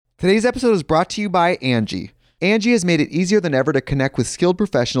Today's episode is brought to you by Angie. Angie has made it easier than ever to connect with skilled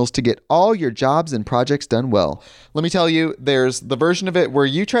professionals to get all your jobs and projects done well. Let me tell you, there's the version of it where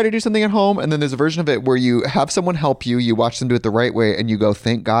you try to do something at home, and then there's a version of it where you have someone help you, you watch them do it the right way, and you go,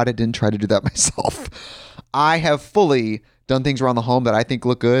 thank God I didn't try to do that myself. I have fully done things around the home that I think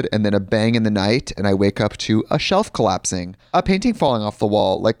look good, and then a bang in the night, and I wake up to a shelf collapsing, a painting falling off the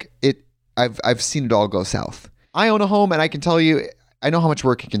wall. I've seen it all go south. I own a home, and I can tell you, I know how much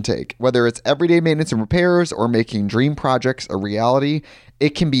work it can take. Whether it's everyday maintenance and repairs or making dream projects a reality,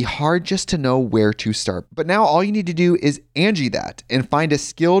 it can be hard just to know where to start. But now all you need to do is Angie that and find a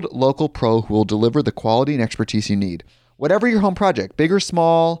skilled local pro who will deliver the quality and expertise you need. Whatever your home project, big or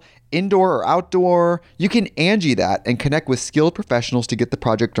small, indoor or outdoor, you can Angie that and connect with skilled professionals to get the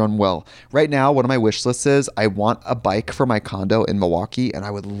project done well. Right now, one of my wish lists is I want a bike for my condo in Milwaukee, and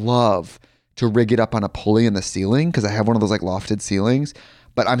I would love to rig it up on a pulley in the ceiling because I have one of those like lofted ceilings,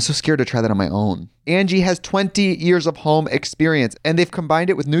 but I'm so scared to try that on my own. Angie has 20 years of home experience, and they've combined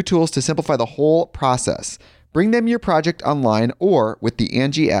it with new tools to simplify the whole process. Bring them your project online or with the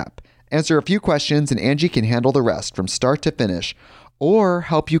Angie app. Answer a few questions and Angie can handle the rest from start to finish, or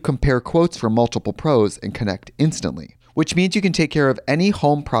help you compare quotes from multiple pros and connect instantly, which means you can take care of any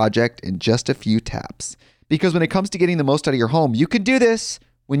home project in just a few taps. Because when it comes to getting the most out of your home, you can do this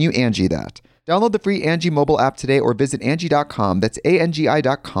when you Angie that. Download the free Angie mobile app today or visit Angie.com. That's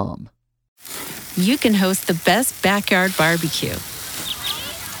ANGI.com. You can host the best backyard barbecue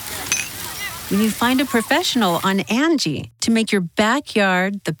when you find a professional on Angie to make your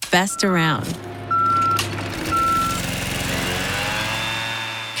backyard the best around.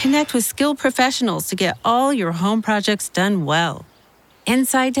 Connect with skilled professionals to get all your home projects done well.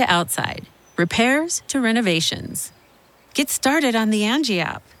 Inside to outside, repairs to renovations. Get started on the Angie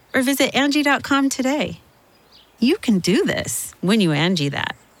app or visit Angie.com today. You can do this when you Angie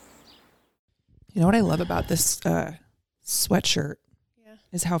that. You know what I love about this sweatshirt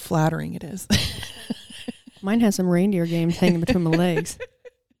is how flattering it is. Mine has some reindeer games hanging between my legs.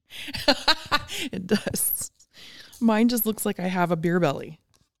 It does. Mine just looks like I have a beer belly.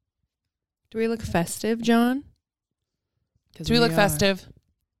 Do we look festive, John? Do we look festive?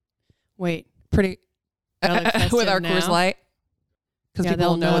 Wait. Pretty. With our now? Coors Light. Because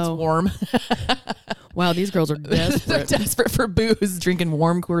people know it's warm. Wow, these girls are desperate. They're desperate for booze, drinking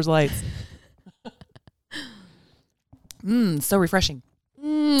warm Coors Lights. So refreshing.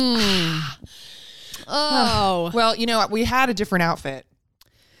 Oh. Well, you know what? We had a different outfit.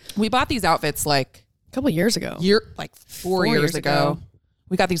 We bought these outfits like a couple of years ago. Four years ago.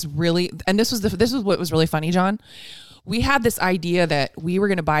 We got these really, and this was what was really funny, John. We had this idea that we were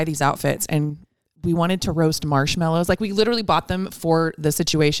going to buy these outfits and we wanted to roast marshmallows. Like we literally bought them for the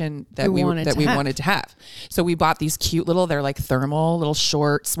situation that we wanted to have. So we bought these cute little, they're like thermal little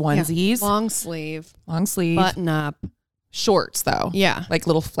shorts, onesies. Yeah. Long sleeve. Button up. Shorts though. Yeah. Like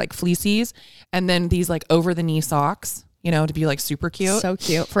little like fleecies. And then these like over the knee socks, you know, to be like super cute. So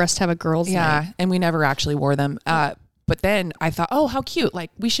cute for us to have a girls' night. Yeah. And we never actually wore them. But then I thought, oh, how cute. Like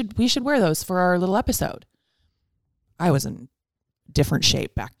we should wear those for our little episode. I was in different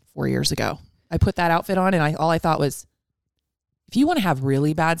shape back 4 years ago. I put that outfit on and all I thought was, if you want to have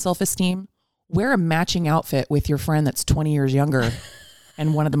really bad self-esteem, wear a matching outfit with your friend that's 20 years younger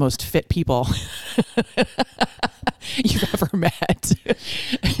and one of the most fit people you've ever met.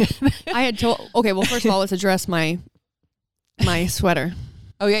 I had told, okay, well, first of all, let's address my sweater.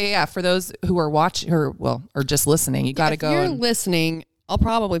 Oh, yeah. For those who are watching or just listening, you got to go. If you're listening, I'll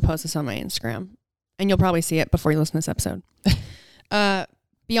probably post this on my Instagram and you'll probably see it before you listen to this episode.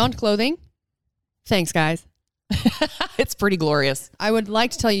 Beyond Clothing. Thanks, guys. It's pretty glorious. I would like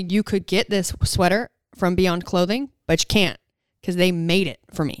to tell you, you could get this sweater from Beyond Clothing, but you can't because they made it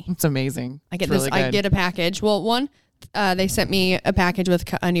for me. It's amazing. I get a package. Well, one, they sent me a package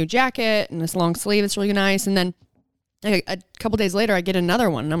with a new jacket and this long sleeve. It's really nice. And then a couple days later, I get another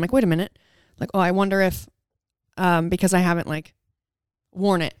one. And I'm like, wait a minute. Like, oh, I wonder if, because I haven't like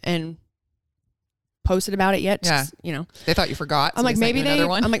worn it and posted about it yet. Yeah. Just, you know, they thought you forgot. I'm like, maybe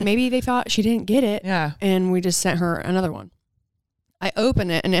they thought she didn't get it. Yeah. And we just sent her another one. I open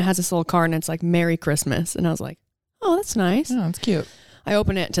it and it has this little card and it's like Merry Christmas. And I was like, oh, that's nice. Oh, it's cute. I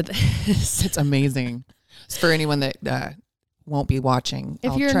open it to this. It's amazing. It's for anyone that won't be watching.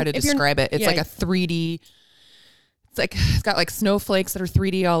 I'll try to describe it. It's like a 3D. It's got like snowflakes that are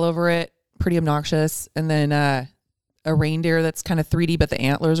 3D all over it. Pretty obnoxious. And then a reindeer that's kind of 3D, but the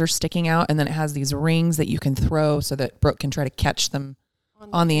antlers are sticking out. And then it has these rings that you can throw so that Brooke can try to catch them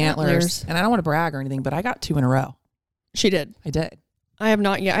on the antlers. And I don't want to brag or anything, but I got 2 in a row. She did. I did. I have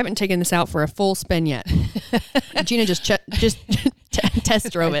not yet. I haven't taken this out for a full spin yet. Gina just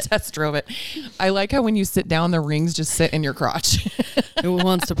Test drove it. Test drove it. I like how when you sit down, the rings just sit in your crotch. Who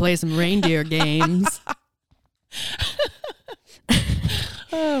wants to play some reindeer games?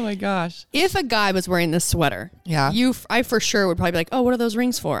 Oh my gosh. If a guy was wearing this sweater, I for sure would probably be like, oh, what are those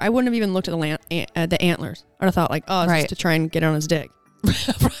rings for? I wouldn't have even looked at the antlers. I'd have thought like, oh, it's just to try and get on his dick.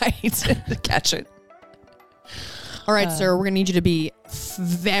 Right. To catch it. All right, sir, we're going to need you to be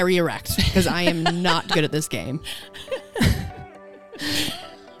very erect because I am not good at this game.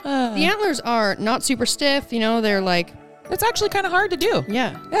 The antlers are not super stiff. You know, they're like... It's actually kind of hard to do.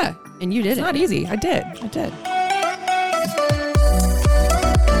 Yeah. Yeah. And you did it. It's not easy. I did.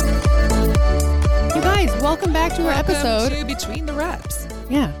 You guys, welcome back to our episode. To Between the Reps.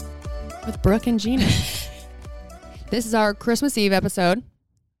 Yeah. With Brooke and Gina. This is our Christmas Eve episode.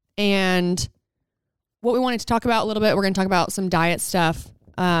 And what we wanted to talk about a little bit, we're going to talk about some diet stuff,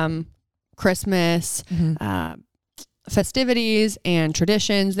 Christmas, festivities and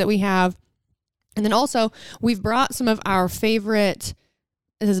traditions that we have. And then also we've brought some of our favorite,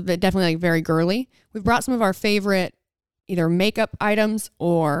 this is definitely like very girly. We've brought some of our favorite either makeup items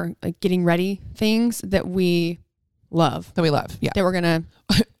or like getting ready things that we love. Yeah. That we're going to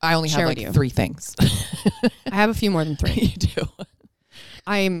I only have like 3 things. I have a few more than 3. You do.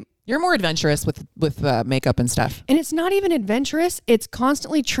 You're more adventurous with makeup and stuff. And it's not even adventurous. It's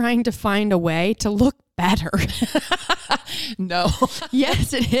constantly trying to find a way to look better. No.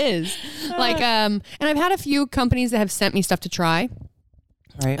 Yes, it is. Like, and I've had a few companies that have sent me stuff to try.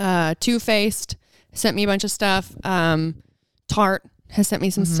 Right. Too Faced sent me a bunch of stuff. Tarte has sent me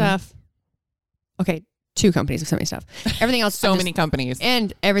some stuff. Okay, 2 companies have sent me stuff. Everything else, many companies,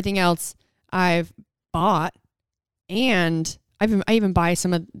 and everything else I've bought, and I even buy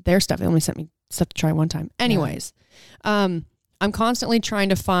some of their stuff. They only sent me stuff to try one time. Anyways, I'm constantly trying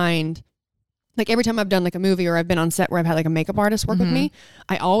to find, like every time I've done like a movie or I've been on set where I've had like a makeup artist work with me,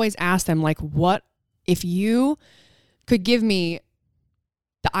 I always ask them like, what if you could give me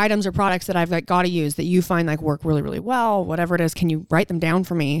the items or products that I've like got to use that you find like work really, really well, whatever it is, can you write them down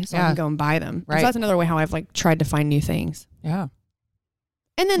for me so I can go and buy them? Right. So that's another way how I've like tried to find new things. Yeah.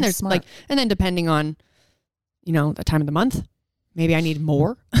 And then there's smart. And then depending on, you know, the time of the month, maybe I need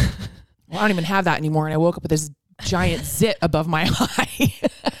more. Well, I don't even have that anymore. And I woke up with this giant zit above my eye.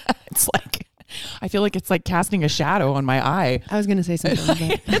 It's like, I feel like it's like casting a shadow on my eye. I was going to say something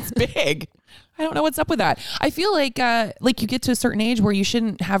like that. It's big. I don't know what's up with that. I feel like you get to a certain age where you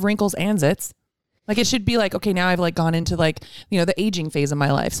shouldn't have wrinkles and zits. Like it should be like, okay, now I've like gone into like, you know, the aging phase of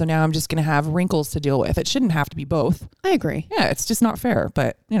my life. So now I'm just going to have wrinkles to deal with. It shouldn't have to be both. I agree. Yeah. It's just not fair,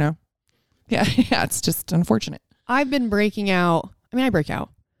 but you know, yeah, it's just unfortunate. I've been breaking out. I mean, I break out,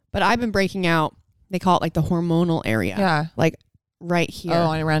 but I've been breaking out. They call it like the hormonal area. Yeah. Like right here.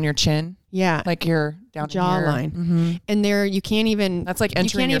 Oh, and around your chin. Yeah. Like your down jawline. Mm-hmm. And there, you can't even. That's like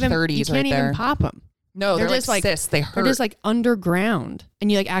entering your 30s right there. You can't even pop them. No, they're just like cysts. They hurt. They're just like underground, and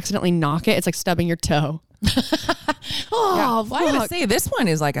you like accidentally knock it. It's like stubbing your toe. Oh, well, I gotta say this one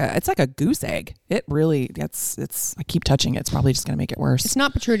is like it's like a goose egg. It really it's. I keep touching it. It's probably just gonna make it worse. It's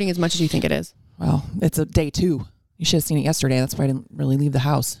not protruding as much as you think it is. Well, it's a day 2. You should have seen it yesterday. That's why I didn't really leave the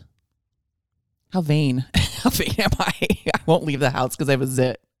house. How vain? How vain am I? I won't leave the house because I have a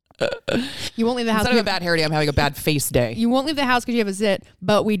zit. You won't leave the house. Instead of a bad hair day, I'm having a bad face day. You won't leave the house because you have a zit,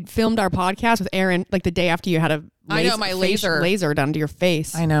 but we filmed our podcast with Aaron like the day after you had a laser done to your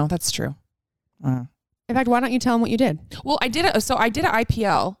face. I know, that's true. In fact, why don't you tell him what you did? Well, I did an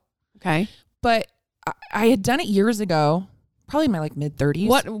IPL. Okay. But I had done it years ago, probably in my like mid 30s.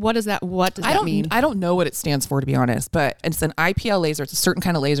 What does that mean? I don't know what it stands for, to be honest, but it's an IPL laser. It's a certain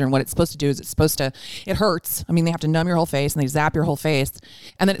kind of laser, and what it's supposed to do is it hurts. I mean, they have to numb your whole face and they zap your whole face,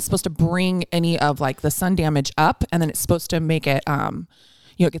 and then it's supposed to bring any of like the sun damage up, and then it's supposed to make it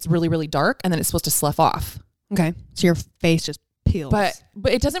it gets really, really dark, and then it's supposed to slough off. Okay. So your face just peels. But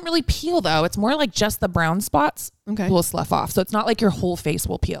it doesn't really peel though. It's more like just the brown spots will slough off. So it's not like your whole face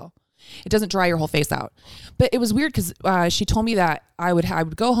will peel. It doesn't dry your whole face out. But it was weird because she told me that I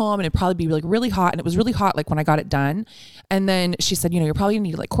would go home and it'd probably be like really hot. And it was really hot like when I got it done. And then she said, you're probably gonna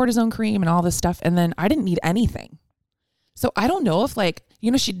need like cortisone cream and all this stuff. And then I didn't need anything. So I don't know if like,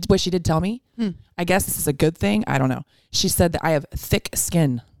 what she did tell me, I guess this is a good thing. I don't know. She said that I have thick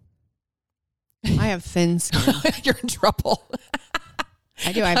skin. I have thin skin. You're in trouble.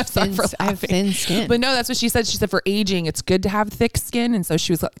 I do. I have thin skin. But no, that's what she said. She said for aging, it's good to have thick skin. And so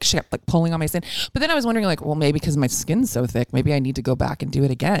she kept like pulling on my skin. But then I was wondering like, well, maybe because my skin's so thick, maybe I need to go back and do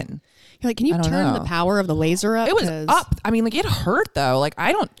it again. You're like, can you turn the power of the laser up? It was up. I mean, like it hurt though. Like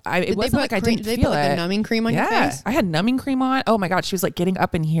it wasn't like I didn't feel it. They put the numbing cream on your face? I had numbing cream on. Oh my God. She was like getting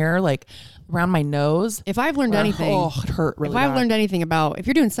up in here, like around my nose. If I've learned anything, it hurt really bad. If I've learned anything about, if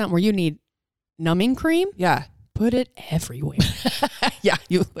you're doing something where you need numbing cream, put it everywhere.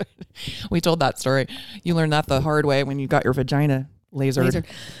 We told that story. You learned that the hard way when you got your vagina lasered.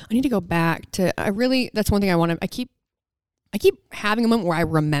 I need to go back to, that's one thing I want to, I keep having a moment where I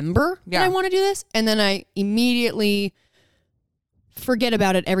remember that I want to do this. And then I immediately forget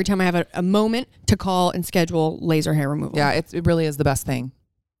about it every time I have a moment to call and schedule laser hair removal. Yeah, it really is the best thing.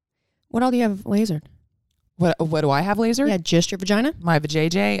 What all do you have lasered? What do I have lasered? Yeah, just your vagina? My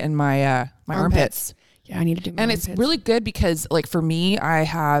vajayjay and my armpits. Yeah, I need to do my armpits. It's really good because like for me, I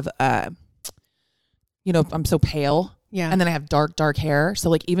have, I'm so pale. Yeah. And then I have dark hair. So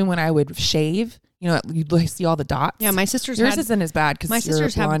like even when I would shave, you'd see all the dots. Yeah, my sisters Yours isn't as bad because my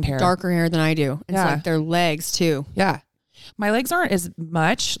sisters have darker hair than I do. It's like their legs too. Yeah. My legs aren't as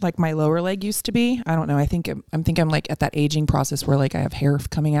much like my lower leg used to be. I don't know. I think I'm like at that aging process where like I have hair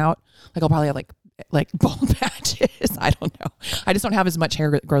coming out. Like I'll probably have like bald patches. I don't know. I just don't have as much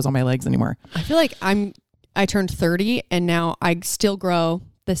hair that grows on my legs anymore. I feel like I turned 30 and now I still grow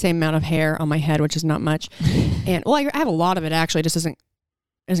the same amount of hair on my head, which is not much. And I have a lot of it actually. It just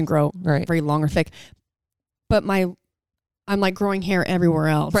doesn't grow very long or thick. But I'm like growing hair everywhere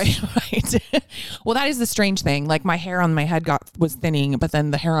else. Right. Well, that is the strange thing. Like my hair on my head was thinning, but then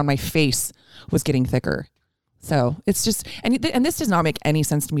the hair on my face was getting thicker. So it's just, and this does not make any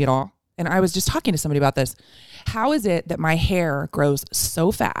sense to me at all. And I was just talking to somebody about this. How is it that my hair grows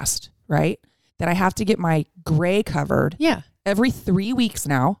so fast, right? That I have to get my gray covered every 3 weeks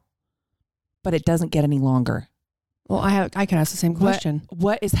now, but it doesn't get any longer. Well, I can ask the same question.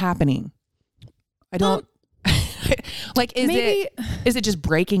 What is happening? I don't like. Is it just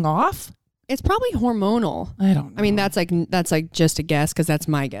breaking off? It's probably hormonal. I don't know. I mean, that's like just a guess because that's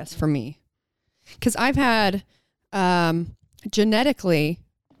my guess for me. Because I've had genetically,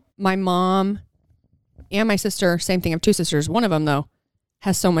 my mom and my sister, same thing. I have two sisters. One of them though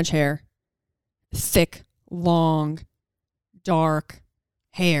has so much hair, thick, long, dark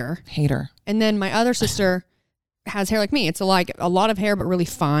hair. Hater. And then my other sister has hair like me. It's like a lot of hair, but really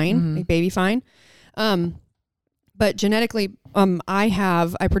fine, like baby fine. But genetically,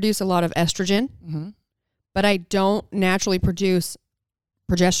 I produce a lot of estrogen, but I don't naturally produce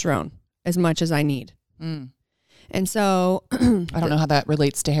progesterone as much as I need. And so I don't know how that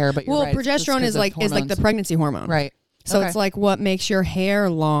relates to hair, but you're right. Progesterone is like the pregnancy hormone. Right. So it's like what makes your hair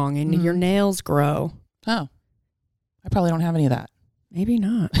long and your nails grow. Oh, I probably don't have any of that. Maybe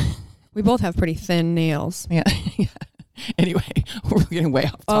not. We both have pretty thin nails. Yeah. Anyway, we're getting way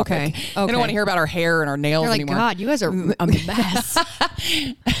off topic. Okay. I don't want to hear about our hair and our nails anymore. God, you guys are a mess.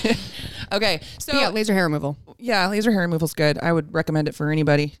 Okay. So yeah, laser hair removal. Yeah, laser hair removal is good. I would recommend it for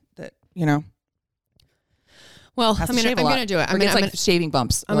anybody that, Well, I'm going to do it. It's like shaving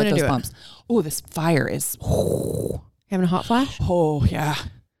bumps. I'm going to do bumps. Oh, this fire is. Having a hot flash? Oh, yeah.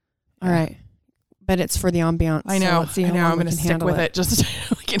 All right. But it's for the ambiance. I know. So let's see how long I'm going to stick with it just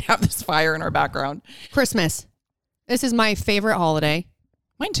so we can have this fire in our background. Christmas. This is my favorite holiday.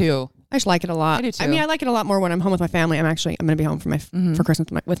 Mine too. I just like it a lot. I do too. I mean, I like it a lot more when I'm home with my family. I'm going to be home for Christmas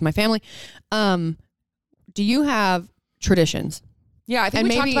with my family. Do you have traditions? Yeah, I think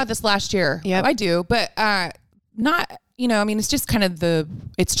we talked about this last year. Yeah, I do, but not. It's just kind of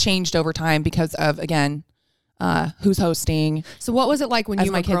it's changed over time because of who's hosting. So what was it like when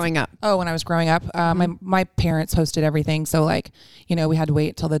you were growing up? Oh, when I was growing up, my parents hosted everything. So we had to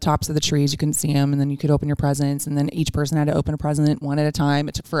wait till the tops of the trees. You couldn't see them. And then you could open your presents. And then each person had to open a present one at a time.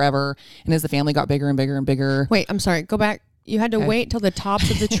 It took forever. And as the family got bigger and bigger and bigger. Wait, I'm sorry. Go back. You had to wait till the tops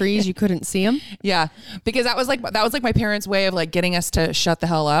of the trees. You couldn't see them. Yeah. Because that was like my parents' way of getting us to shut the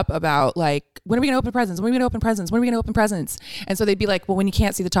hell up about when are we going to open presents? When are we going to open presents? When are we going to open presents? And so they'd be like, well, when you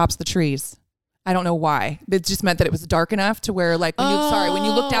can't see the tops of the trees. I don't know why. It just meant that it was dark enough to where when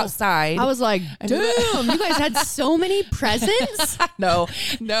you looked outside. I was like, damn, you guys had so many presents? No,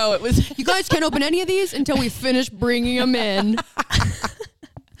 it was. You guys can't open any of these until we finish bringing them in.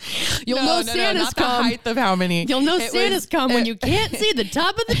 You'll know Santa's come. The height of how many. You'll know Santa's come when you can't see the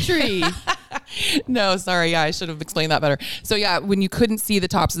top of the tree. No, sorry. Yeah, I should have explained that better. So yeah, when you couldn't see the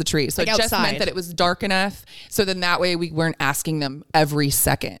tops of the tree. So it just meant that it was dark enough. So then that way we weren't asking them every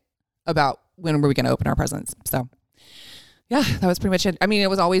second about when were we going to open our presents. So Yeah, that was pretty much it. I mean, it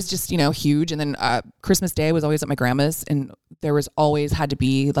was always just, huge. And then Christmas Day was always at my grandma's, and there was always had to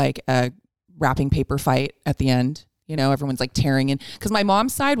be like a wrapping paper fight at the end. Everyone's like tearing in, because my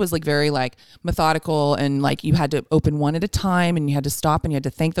mom's side was like very like methodical, and like you had to open one at a time and you had to stop and you had to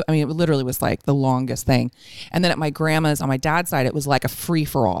thank them. I mean, it literally was like the longest thing. And then at my grandma's on my dad's side, it was like a free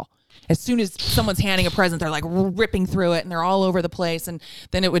for all. As soon as someone's handing a present, they're like ripping through it and they're all over the place. And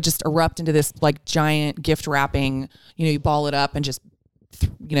then it would just erupt into this like giant gift wrapping, you ball it up and just,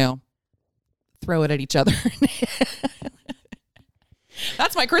 throw it at each other.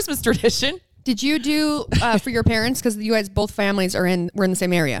 That's my Christmas tradition. Did you do for your parents? Because you guys, both families were in the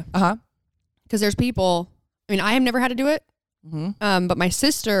same area. Because there's people. I mean, I have never had to do it. But my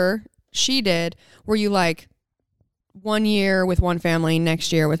sister, she did. Were you like 1 year with one family,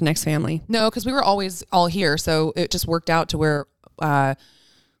 next year with next family? No, because we were always all here, so it just worked out to where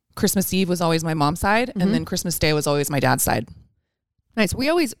Christmas Eve was always my mom's side, and then Christmas Day was always my dad's side. Nice.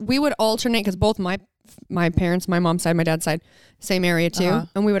 We would alternate, because both my parents, my mom's side, my dad's side, same area too.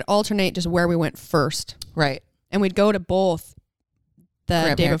 And we would alternate just where we went first. Right. And we'd go to both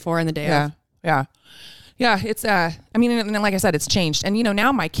the day before and the day of. Yeah. It's, I mean, and like I said, it's changed. And,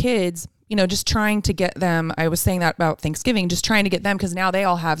 now my kids, just trying to get them, I was saying that about Thanksgiving, just trying to get them, because now they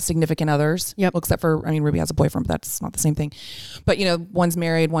all have significant others. Yep. Well, except for, Ruby has a boyfriend, but that's not the same thing. But, one's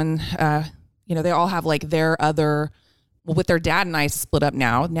married, one, they all have like their other, well, with their dad and I split up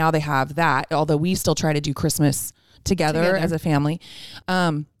now. Now they have that, although we still try to do Christmas together as a family. He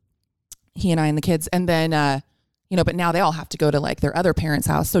and I and the kids. And then, but now they all have to go to like their other parents'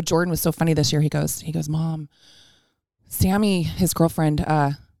 house. So Jordan was so funny this year. He goes, Mom, Sammy, his girlfriend,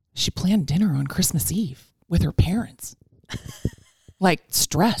 she planned dinner on Christmas Eve with her parents, like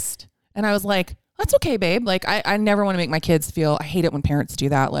stressed. And I was like, that's okay, babe. Like, I never want to make my kids feel, I hate it when parents do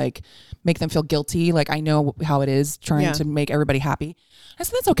that. Like, make them feel guilty. Like, I know how it is trying to make everybody happy. I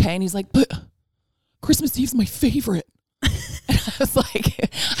said, that's okay. And he's like, but Christmas Eve's my favorite. And I was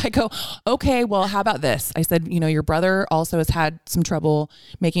like, I go, okay, well, how about this? I said, your brother also has had some trouble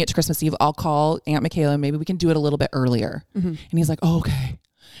making it to Christmas Eve. I'll call Aunt Michaela. Maybe we can do it a little bit earlier. And he's like, oh, okay.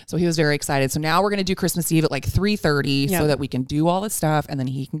 So he was very excited. So now we're going to do Christmas Eve at like 3:30 so that we can do all this stuff. And then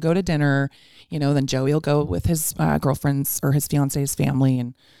he can go to dinner, then Joey will go with his girlfriend's or his fiance's family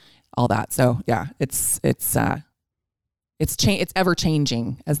and all that. So yeah, it's ever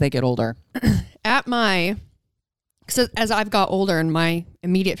changing as they get older. So as I've got older and my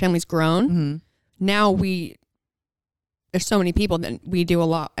immediate family's grown, now there's so many people that we do a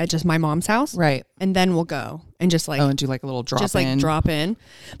lot at just my mom's house. Right. And then we'll go and just like, and do like a little drop in. Just like drop in.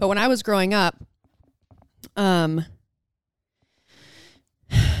 But when I was growing up,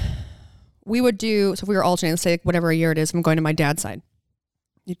 we would do, so if we were alternating, let's say like whatever year it is, I'm going to my dad's side.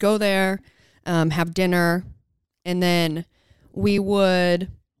 You'd go there, have dinner, and then we would,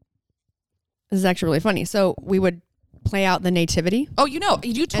 this is actually really funny. So we would play out the nativity. Oh, you told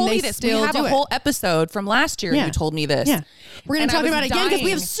me this. We have a whole episode from last year. Yeah. You told me this. Yeah. We're going to talk about it again because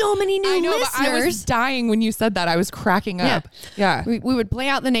we have so many new listeners. But I was dying when you said that. I was cracking up. Yeah. We would play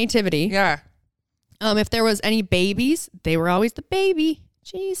out the nativity. Yeah. If there was any babies, they were always the baby.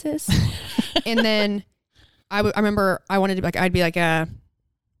 Jesus. And then I remember I wanted to I'd be like the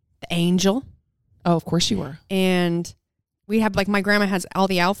angel. Oh, of course you were. And we have like, my grandma has all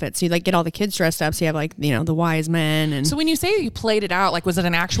the outfits. So you like get all the kids dressed up. So you have like, the wise men. And so when you say you played it out, like, was it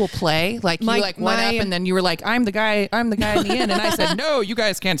an actual play? Like you went up and then you were like, I'm the guy in the inn. And I said, no, you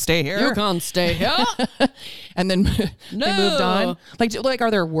guys can't stay here. You can't stay here. And then they moved on. Like,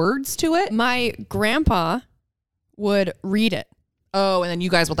 are there words to it? My grandpa would read it. Oh, and then you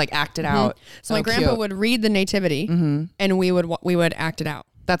guys would like act it out. So my grandpa would read the nativity and we would act it out.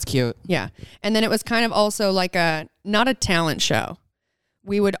 That's cute. Yeah. And then it was kind of also like not a talent show.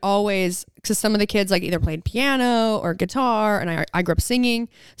 We would always, because some of the kids like either played piano or guitar, and I grew up singing.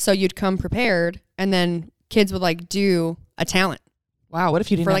 So you'd come prepared and then kids would like do a talent. Wow. What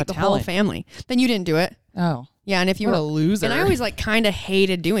if you didn't for have like a the talent? whole family? Then you didn't do it. Oh. Yeah. And if you were a loser. And I always like kind of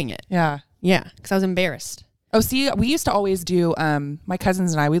hated doing it. Yeah. Yeah. Because I was embarrassed. Oh, see, we used to always do, my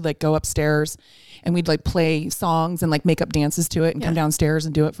cousins and I, we'd like go upstairs and we'd like play songs and like make up dances to it and come downstairs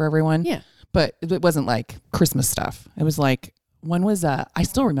and do it for everyone. Yeah. But it wasn't like Christmas stuff. It was like, one was, I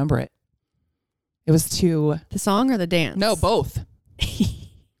still remember it. It was to... The song or the dance? No, both.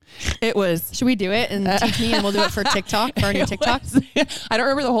 It was... Should we do it and teach me and we'll do it for TikTok, for our new TikTok? I don't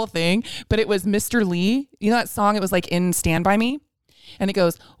remember the whole thing, but it was Mr. Lee. You know that song? It was like in Stand By Me. And it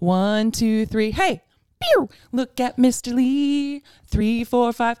goes, 1, 2, 3, hey. Pew! Look at Mr. Lee. 3,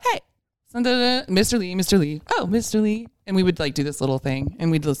 4, 5. Hey, Mr. Lee, Mr. Lee. Oh, Mr. Lee. And we would like do this little thing,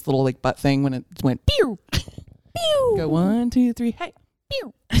 and we'd do this little like butt thing when it went pew. Pew. Go 1, 2, 3. Hey.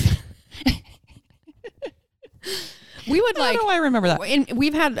 Pew. We would I don't know why I remember that. And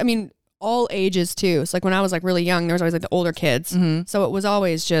we've had, all ages too. So like when I was like really young, there was always like the older kids. Mm-hmm. So it was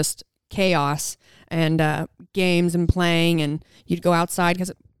always just chaos and games and playing, and you'd go outside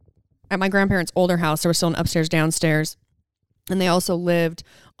because at my grandparents' older house, there was still an upstairs, downstairs. And they also lived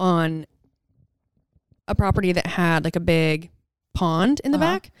on a property that had like a big pond in the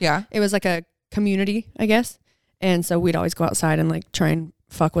back. Yeah. It was like a community, I guess. And so we'd always go outside and like try and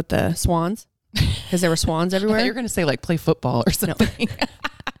fuck with the swans because there were swans everywhere. You're going to say like play football or something. No.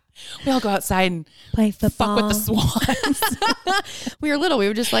 We all go outside and play football. Fuck with the swans. We were little. We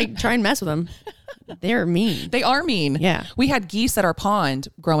would just like try and mess with them. They're mean. They are mean. Yeah. We had geese at our pond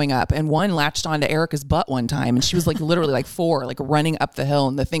growing up, and one latched onto Erica's butt one time, and she was like literally like 4, like running up the hill,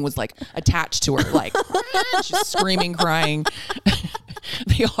 and the thing was like attached to her, like she's screaming, crying.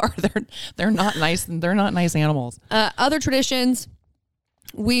 They're not nice, and they're not nice animals. Other traditions,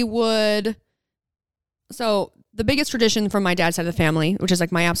 so the biggest tradition from my dad's side of the family, which is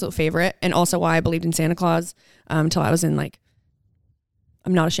like my absolute favorite, and also why I believed in Santa Claus until I was in like,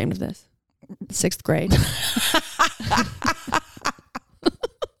 I'm not ashamed of this, 6th grade.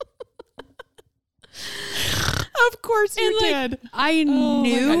 Of course you did. I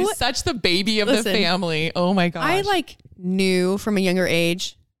knew. My God, he's such the baby of the family. Oh my gosh. I like knew from a younger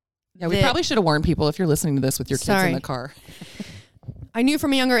age. Yeah, we probably should have warned people if you're listening to this with your kids in the car. I knew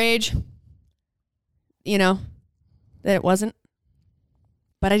from a younger age, that it wasn't,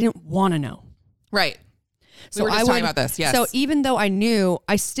 but I didn't want to know. Right. So we were just talking about this. Yes. So even though I knew,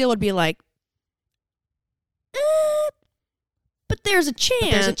 I still would be like, but there's a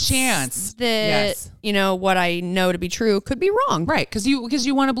chance. That, what I know to be true could be wrong. Right. Because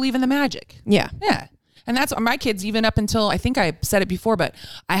you want to believe in the magic. Yeah. Yeah. And that's my kids, even up until, I think I said it before, but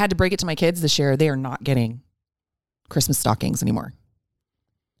I had to break it to my kids this year. They are not getting Christmas stockings anymore.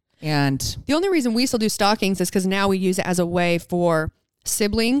 And the only reason we still do stockings is because now we use it as a way for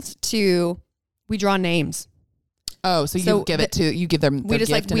siblings we draw names. Oh, so you give them the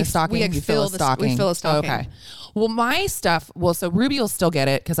gift in a stocking, you fill a stocking. We fill a stocking. Okay. Well, my stuff, so Ruby will still get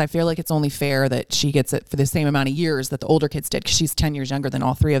it because I feel like it's only fair that she gets it for the same amount of years that the older kids did because she's 10 years younger than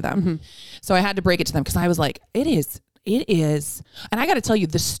all 3 of them. Mm-hmm. So I had to break it to them because I was like, it is. And I got to tell you,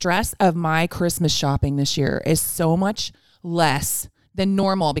 the stress of my Christmas shopping this year is so much less than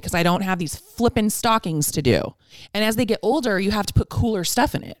normal because I don't have these flippin' stockings to do. And as they get older, you have to put cooler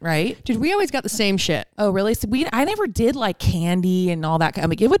stuff in it, right? Dude, we always got the same shit. Oh, really? So I never did like candy and all that.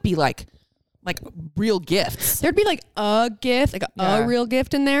 It would be like real gifts. There'd be like a gift, a real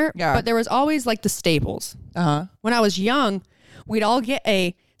gift in there. Yeah. But there was always like the staples. Uh-huh. When I was young, we'd all get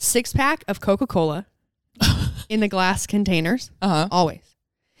a 6-pack of Coca-Cola in the glass containers. Uh-huh. Always.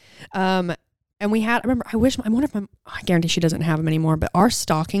 And we had, I guarantee she doesn't have them anymore, but our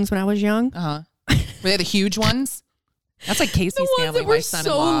stockings when I was young. Uh-huh. Were they the huge ones? That's like Casey's family, my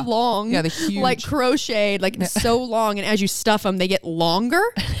son-in-law. So long. Yeah, the huge. Like crocheted, like so long. And as you stuff them, they get longer.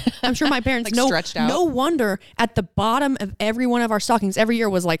 I'm sure my parents like stretched out. No wonder at the bottom of every one of our stockings every year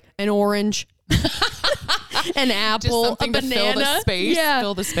was like an orange, an apple, just something a banana. To fill the space. Yeah.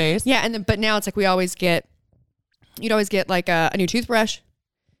 Fill the space. Yeah. But now it's like you'd always get like a new toothbrush.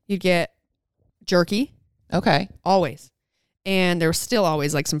 You'd get jerky. Okay. Always. And there was still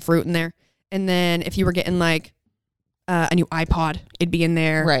always like some fruit in there. And then if you were getting like a new iPod, it'd be in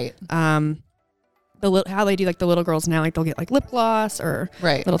there. Right. How they do like the little girls now, like they'll get like lip gloss or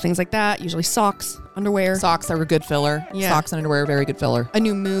little things like that. Usually socks, underwear. Socks are a good filler. Yeah. Socks and underwear are very good filler. A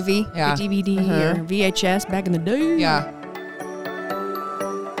new movie, a DVD or VHS back in the day. Yeah.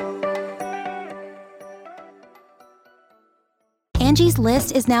 Angie's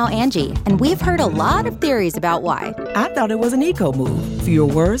List is now Angie, and we've heard a lot of theories about why. I thought it was an eco move.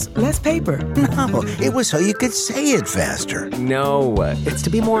 Fewer words, less paper. No, it was so you could say it faster. No, it's to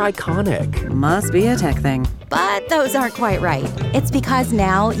be more iconic. Must be a tech thing. But those aren't quite right. It's because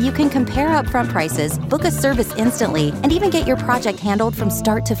now you can compare upfront prices, book a service instantly, and even get your project handled from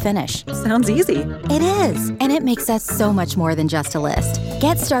start to finish. Sounds easy. It is, and it makes us so much more than just a list.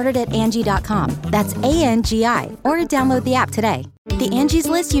 Get started at Angie.com. That's ANGI, or download the app today. The Angie's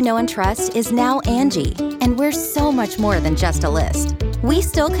List you know and trust is now Angie, and we're so much more than just a list. We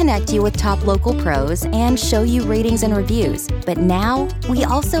still connect you with top local pros and show you ratings and reviews, but now we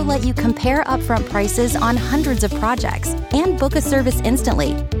also let you compare upfront prices on hundreds of projects and book a service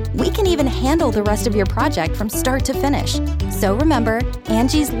instantly. We can even handle the rest of your project from start to finish. So remember,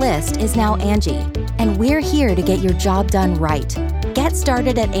 Angie's List is now Angie, and we're here to get your job done right. Get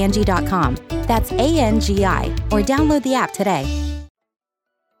started at Angie.com. That's ANGI, or download the app today.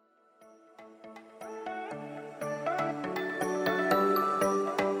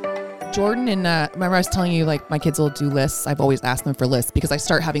 Jordan and remember I was telling you like my kids will do lists. I've always asked them for lists because I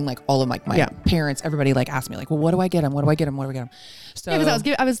start having like all of my parents, everybody like ask me like, well, what do I get them? What do I get them? What do I get them? So because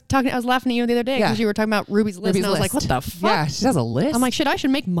I was laughing at you the other day because you were talking about Ruby's list. And I was like, what the fuck? Yeah, she has a list. I'm like, shit, I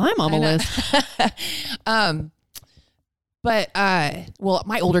should make my mom a list. But well,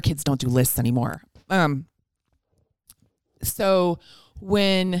 my older kids don't do lists anymore. So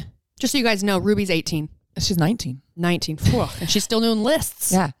when just so you guys know, Ruby's 18. She's 19. 19. And she's still doing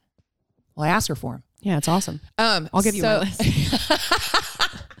lists. Yeah. Well, I asked her for them. Yeah, it's awesome. I'll give you my list.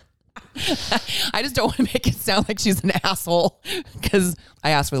 I just don't want to make it sound like she's an asshole because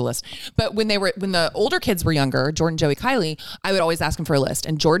I asked for the list. But when the older kids were younger, Jordan, Joey, Kylie, I would always ask them for a list.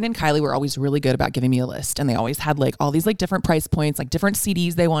 And Jordan and Kylie were always really good about giving me a list. And they always had like all these like different price points, like different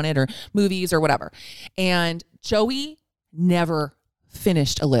CDs they wanted or movies or whatever. And Joey never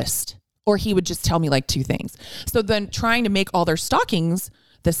finished a list, or he would just tell me like 2 things. So then trying to make all their stockings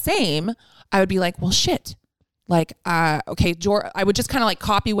the same, I would be like, well, shit. Like, okay, I would just kind of like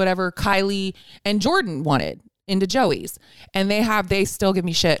copy whatever Kylie and Jordan wanted into Joey's. And they still give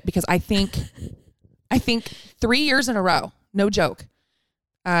me shit because I think 3 years in a row, no joke,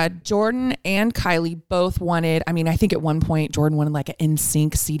 Jordan and Kylie both wanted, I mean, I think at one point Jordan wanted like an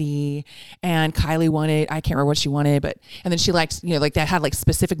NSYNC CD and Kylie wanted, I can't remember what she wanted, and then she liked, like that had like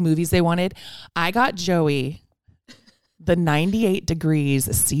specific movies they wanted. I got Joey the 98 Degrees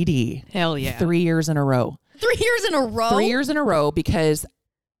CD. Hell yeah. 3 years in a row. 3 years in a row? 3 years in a row because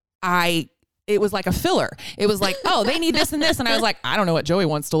it was like a filler. It was like, oh, they need this and this. And I was like, I don't know what Joey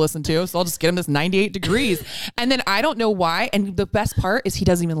wants to listen to. So I'll just get him this 98 Degrees. And then I don't know why. And the best part is he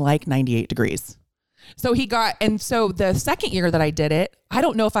doesn't even like 98 Degrees. So so the second year that I did it, I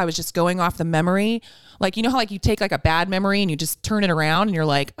don't know if I was just going off the memory. Like, you know how like you take like a bad memory and you just turn it around and you're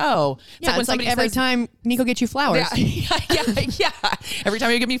like, oh. It's like every time Nico gets you flowers. Yeah. Every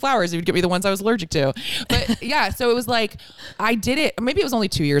time you give me flowers, he would give me the ones I was allergic to. But yeah, so it was like, I did it. Maybe it was only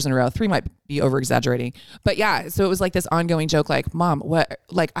 2 years in a row. 3 might be over exaggerating. But yeah, so it was like this ongoing joke, like, Mom, what?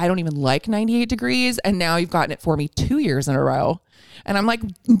 Like, I don't even like 98 Degrees. And now you've gotten it for me 2 years in a row. And I'm like,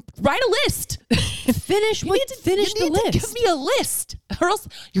 write a list. Finish the list. Give me a list, or else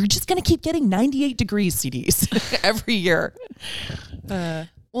you're just gonna keep getting 98 Degrees CDs every year.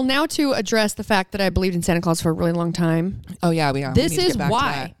 Well, now to address the fact that I believed in Santa Claus for a really long time. Oh yeah, we are. This is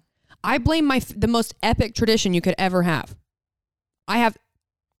why I blame the most epic tradition you could ever have. I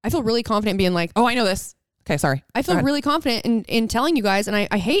feel really confident being like, oh, I know this. Okay, sorry. I feel really confident in telling you guys, and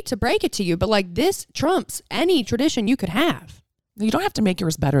I hate to break it to you, but like this trumps any tradition you could have. You don't have to make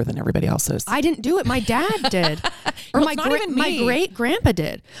yours better than everybody else's. I didn't do it. My dad did. Or well, my great grandpa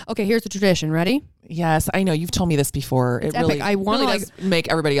did. Okay, here's the tradition. Ready? Yes, I know. You've told me this before. It really, does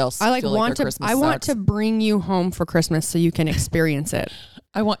make everybody else want to bring you home for Christmas so you can experience it.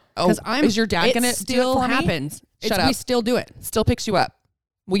 Is your dad going to still do it for happens. Me? Shut up. We still do it. Still picks you up.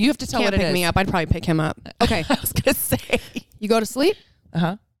 Well, you have to tell what it is. Can't pick me up. I'd probably pick him up. Okay. I was going to say. You go to sleep.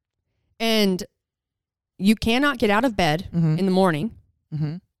 Uh-huh. And you cannot get out of bed in the morning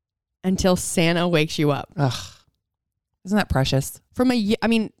until Santa wakes you up. Ugh. Isn't that precious? My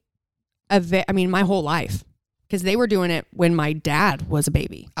whole life. Because they were doing it when my dad was a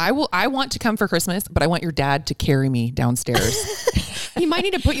baby. I want to come for Christmas, but I want your dad to carry me downstairs. He might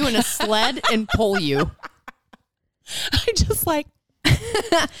need to put you in a sled and pull you. I just like...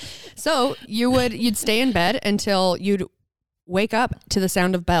 So you'd stay in bed until you'd wake up to the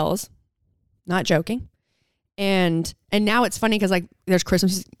sound of bells. Not joking. And now it's funny because like there's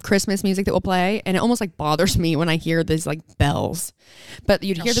Christmas music that will play, and it almost like bothers me when I hear these like bells. But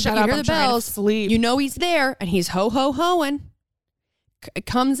you'd hear the bells, you know he's there, and he's ho ho hoing.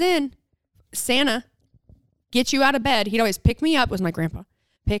 Comes in, Santa gets you out of bed. He'd always pick me up. Was my grandpa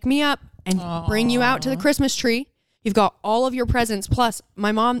pick me up and bring you out to the Christmas tree. You've got all of your presents. Plus,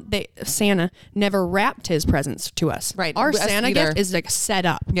 my mom, Santa never wrapped his presents to us. Right, our Santa gift is like set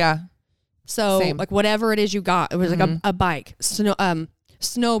up. Yeah. So like whatever it is you got, it was like a bike,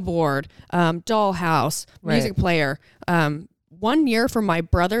 snowboard, dollhouse, music player. 1 year for my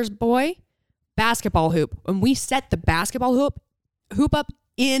brother's boy, basketball hoop. And we set the basketball hoop up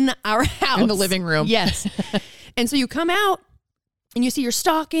in our house. In the living room. Yes. And so you come out and you see your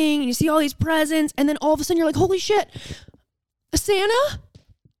stocking and you see all these presents. And then all of a sudden you're like, holy shit, Santa?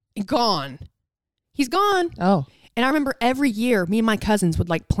 Gone. He's gone. Oh. And I remember every year, me and my cousins would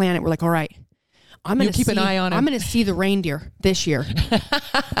like plan it. We're like, all right, I'm going to keep an eye on him. I'm going to see the reindeer this year.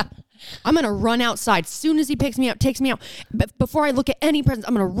 I'm going to run outside. As soon as he picks me up, takes me out. But before I look at any presents,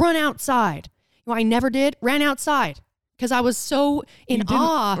 I'm going to run outside. You know what I never did? Ran outside. because I was so in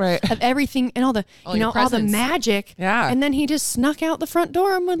awe of everything and all the all the magic. Yeah. And then he just snuck out the front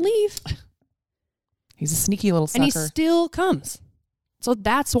door and would leave. He's a sneaky little sucker. And he still comes. So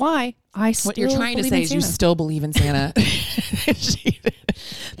that's why I still What you're trying to say is you still believe in Santa.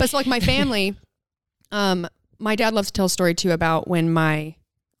 But so like my family, my dad loves to tell a story too about when my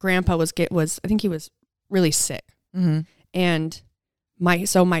grandpa was I think he was really sick. Mm-hmm. And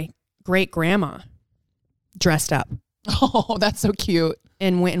my great grandma dressed up. Oh, that's so cute.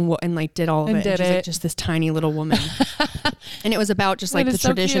 And went and like did all of it. Did she's it. like just this tiny little woman. And it was about just like the so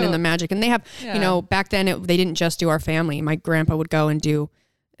tradition cute. and the magic. And they have, back then they didn't just do our family. My grandpa would go and do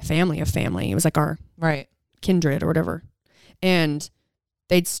a family of family. It was like our kindred or whatever. And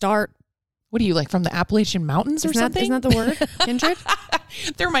they'd start. What are you, like from the Appalachian Mountains or something? Isn't that the word? Kindred?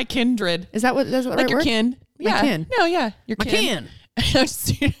 They're my kindred. Is that the right like your word? kin? My kin. No, yeah. Your My kin.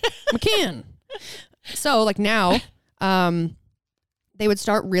 My kin. So like now, they would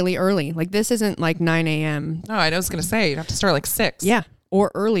start really early. Like this isn't like 9 a.m. No, I was going to say, you'd have to start like 6. Yeah.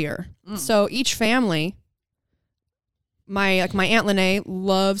 Or earlier. So each family, my Aunt Lene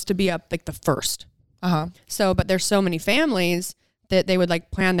loves to be up like the first. So, but there's so many families that they would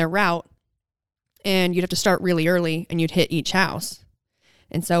like plan their route and you'd have to start really early and you'd hit each house.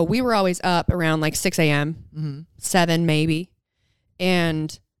 And so we were always up around like 6 a.m., 7 maybe.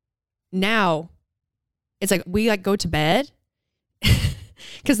 And now it's like we like go to bed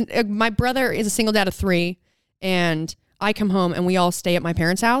because my brother is a single dad of 3 and I come home and we all stay at my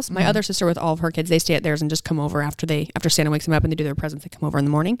parents' house. My other sister with all of her kids, they stay at theirs and just come over after Santa wakes them up and they do their presents. They come over in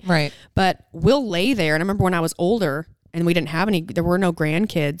the morning. Right. But we'll lay there. And I remember when I was older and we didn't have there were no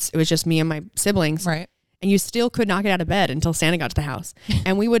grandkids. It was just me and my siblings. Right. And you still could not get out of bed until Santa got to the house.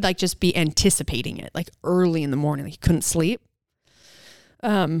 And we would like just be anticipating it like early in the morning. Like you couldn't sleep.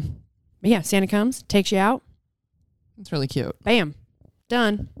 But yeah, Santa comes, takes you out. It's really cute. Bam.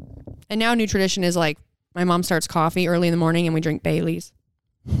 Done. And now a new tradition is like my mom starts coffee early in the morning and we drink Baileys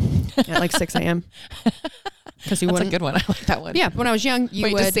at like 6 a.m. Because That's a good one. I like that one. Yeah. When I was young,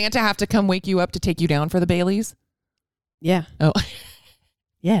 Wait, does Santa have to come wake you up to take you down for the Baileys? Yeah. Oh.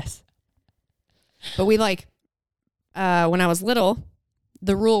 Yes. But we like, when I was little,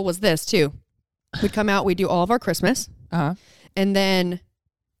 the rule was this too. We'd come out, we'd do all of our Christmas. And then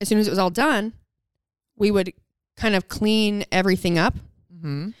as soon as it was all done, we would kind of clean everything up.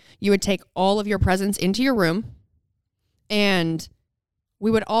 You would take all of your presents into your room and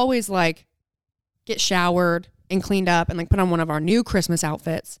we would always like get showered and cleaned up and like put on one of our new Christmas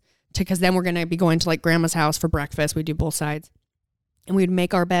outfits because then we're going to be going to like grandma's house for breakfast. We'd do both sides and we'd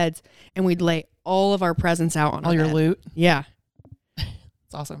make our beds and we'd lay all of our presents out on all your bed. loot. Yeah.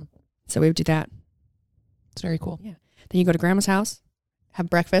 It's awesome. So we would do that. It's very cool. Yeah. Then you go to grandma's house,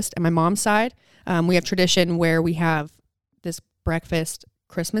 have breakfast. And my mom's side, we have tradition where we have this breakfast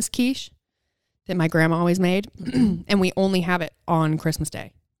Christmas quiche that my grandma always made. And we only have it on Christmas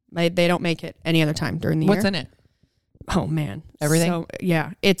Day. They don't make it any other time during the year. What's in it? Oh man. Everything? So,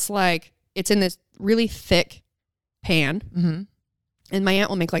 yeah. It's in this really thick pan. And my aunt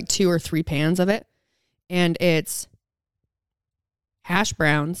will make like 2 or 3 pans of it. And it's hash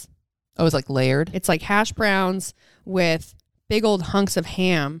browns. Oh, it's like layered? It's like hash browns with big old hunks of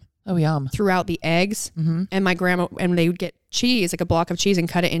ham. Oh, yum. Throughout the eggs. And my grandma, and they would get cheese, like a block of cheese and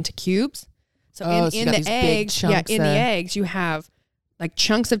cut it into cubes. So in the eggs, the eggs, you have like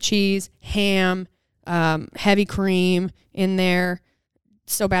chunks of cheese, ham, heavy cream in there.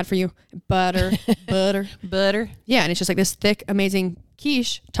 So bad for you. Butter. Yeah. And it's just like this thick, amazing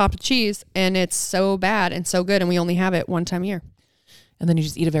quiche topped with cheese. And it's so bad and so good. And we only have it one time a year. And then you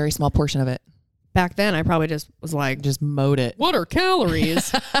just eat a very small portion of it. Back then, I probably just was like, just mowed it. What are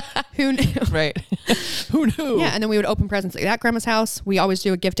calories? Who knew? Right. Who knew? Yeah. And then we would open presents like at grandma's house. We always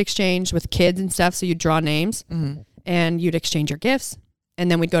do a gift exchange with kids and stuff. So you'd draw names and you'd exchange your gifts. And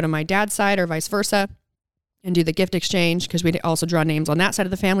then we'd go to my dad's side or vice versa and do the gift exchange because we'd also draw names on that side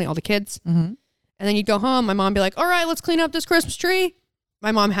of the family, all the kids. And then you'd go home. My mom would be like, all right, let's clean up this Christmas tree.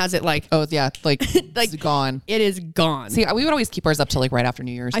 My mom has it like... Oh, yeah. Like, it's gone. It is gone. See, we would always keep ours up till like right after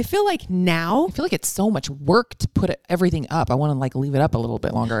New Year's. I feel like now... I feel like it's so much work to put everything up. I want to like leave it up a little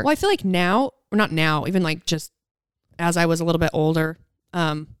bit longer. Well, I feel like now, or not now, even like just as I was a little bit older,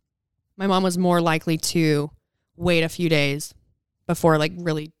 my mom was more likely to wait a few days before like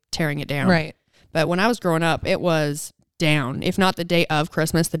really tearing it down. Right. But when I was growing up, it was down. If not the day of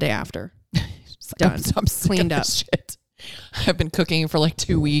Christmas, the day after. Done. I'm cleaned up. Shit. I've been cooking for like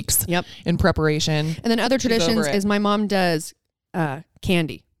 2 weeks. Yep. In preparation. And then other traditions is my mom does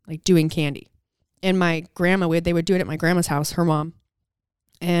candy, like doing candy. And my grandma they would do it at my grandma's house, her mom.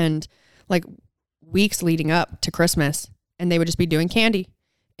 And like weeks leading up to Christmas, and they would just be doing candy,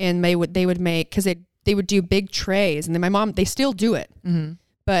 and they would make, because they would do big trays, and then my mom, they still do it,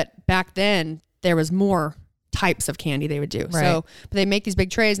 but back then there was more types of candy they would do. Right. So, but they make these big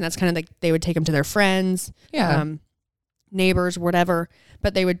trays, and that's kind of like, they would take them to their friends, neighbors, whatever.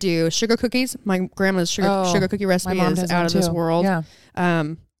 But they would do sugar cookies. My grandma's sugar cookie recipe is out of this world. Yeah.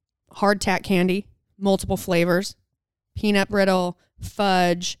 Hardtack candy, multiple flavors, peanut brittle,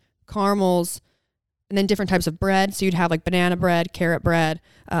 fudge, caramels, and then different types of bread. So you'd have like banana bread, carrot bread,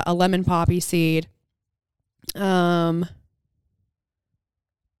 a lemon poppy seed. And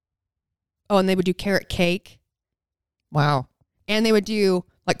they would do carrot cake. Wow. And they would do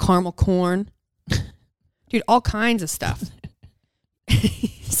like caramel corn. Dude, all kinds of stuff.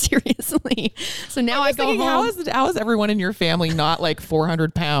 Seriously. So now I go home. How is everyone in your family not like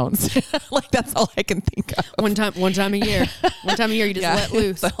 400 pounds? Like, that's all I can think of. One time a year. One time a year you just let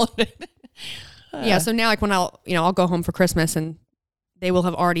loose. Yeah. So now, like, when I'll go home for Christmas, and they will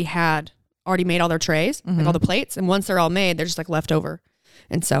have already made all their trays, like all the plates. And once they're all made, they're just like left over.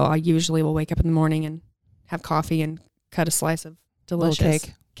 And so I usually will wake up in the morning and have coffee and cut a slice of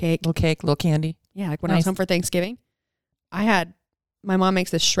delicious little candy. Yeah. Like when I was home for Thanksgiving, my mom makes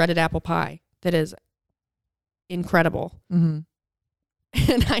this shredded apple pie that is incredible. Mm-hmm.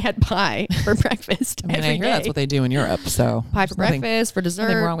 And I had pie for breakfast. I hear that's what they do in Europe. So pie for breakfast, for dessert.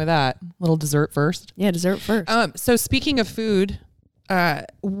 Nothing wrong with that. Little dessert first. Yeah, dessert first. So speaking of food, how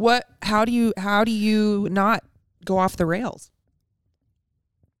do you not go off the rails?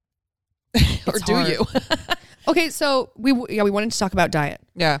 Or do you? Okay, so we wanted to talk about diet.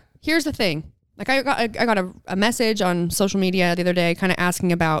 Yeah. Here's the thing. Like I got a message on social media the other day kind of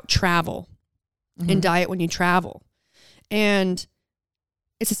asking about travel and diet when you travel. And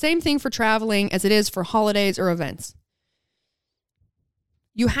it's the same thing for traveling as it is for holidays or events.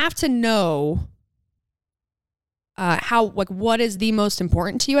 You have to know what is the most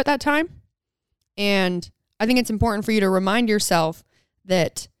important to you at that time. And I think it's important for you to remind yourself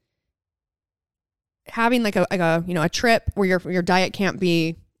that having like a trip where your diet can't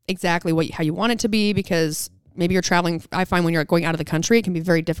be exactly how you want it to be, because maybe you're traveling. I find when you're going out of the country, it can be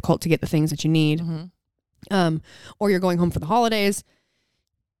very difficult to get the things that you need. Or you're going home for the holidays.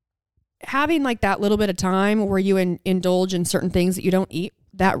 Having like that little bit of time where you indulge in certain things that you don't eat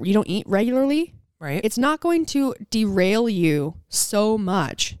regularly, right? It's not going to derail you so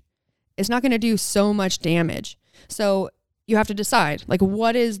much. It's not going to do so much damage. So you have to decide, like,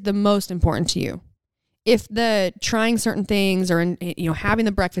 what is the most important to you? If the trying certain things, or having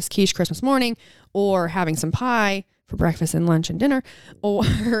the breakfast quiche Christmas morning, or having some pie for breakfast and lunch and dinner, or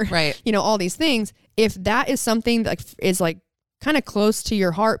right, all these things, if that is something that is like kind of close to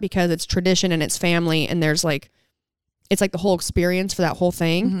your heart because it's tradition and it's family, and there's like, it's like the whole experience for that whole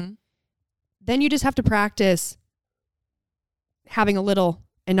thing, then you just have to practice having a little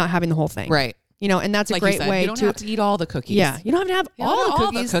and not having the whole thing. Right. And that's a great way. You don't have to eat all the cookies. Yeah. You don't have to have all the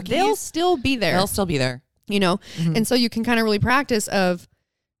cookies. They'll still be there. And so you can kind of really practice of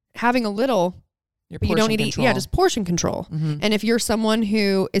having a little, but you don't need to eat. Yeah, just portion control. And if you're someone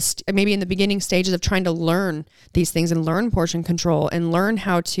who is maybe in the beginning stages of trying to learn these things and learn portion control and learn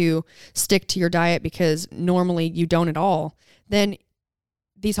how to stick to your diet because normally you don't at all, then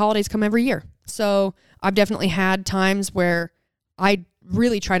these holidays come every year. So I've definitely had times where I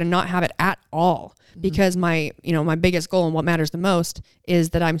really try to not have it at all, because my biggest goal and what matters the most is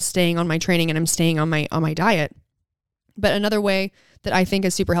that I'm staying on my training and I'm staying on my diet. But another way that I think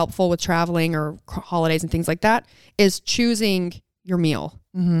is super helpful with traveling or holidays and things like that is choosing your meal.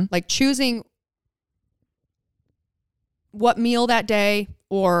 Like choosing what meal that day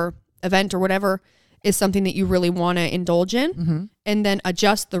or event or whatever is something that you really want to indulge in, and then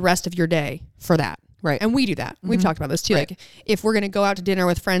adjust the rest of your day for that. Right. And we do that. We've talked about this too. Right. Like if we're going to go out to dinner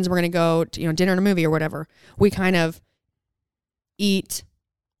with friends, we're going to go to, dinner and a movie or whatever, we kind of eat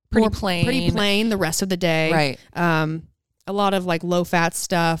pretty plain the rest of the day. Right. A lot of like low fat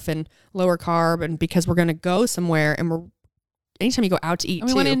stuff and lower carb, and because we're going to go somewhere, and anytime you go out to eat,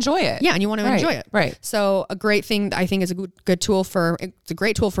 we want to enjoy it. Yeah. And you want to enjoy it. Right. So a great thing that I think is it's a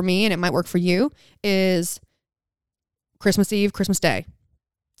great tool for me, and it might work for you, is Christmas Eve, Christmas Day.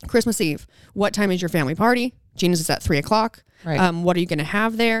 Christmas Eve, what time is your family party? Gina's is at 3:00. Right. What are you going to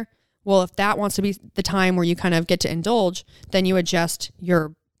have there? Well, if that wants to be the time where you kind of get to indulge, then you adjust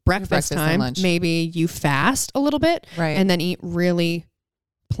your breakfast time. Maybe you fast a little bit, right, and then eat really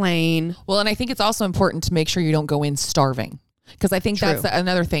plain. Well, and I think it's also important to make sure you don't go in starving, because I think that's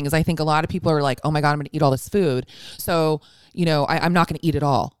another thing is I think a lot of people are like, oh my God, I'm going to eat all this food. So, I'm not going to eat it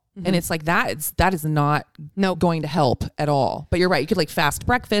all. And it's like that is not going to help at all. But you're right. You could like fast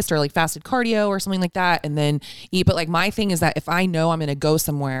breakfast or like fasted cardio or something like that and then eat. But like my thing is that if I know I'm going to go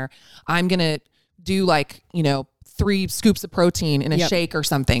somewhere, I'm going to do like, 3 scoops of protein in a shake or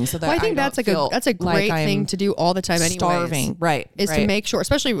something. So that I think that's a great thing to do all the time anyways. Starving. Right. Is to make sure,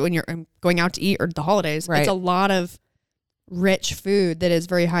 especially when you're going out to eat or the holidays, it's a lot of rich food that is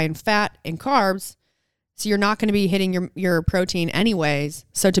very high in fat and carbs. So you're not going to be hitting your protein anyways.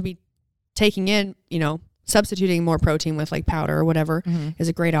 So to be taking in, substituting more protein with like powder or whatever is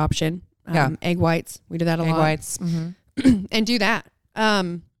a great option. Egg whites. We do that a lot. Egg whites. And do that.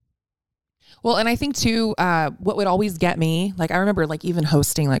 Well, and I think too, what would always get me, like I remember like even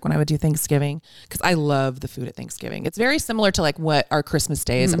hosting, like when I would do Thanksgiving, because I love the food at Thanksgiving. It's very similar to like what our Christmas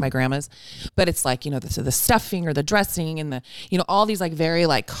Day is at my grandma's, but it's like, the stuffing or the dressing and the, all these like very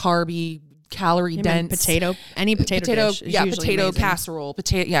like carby, calorie dense potato dish is potato amazing. Casserole,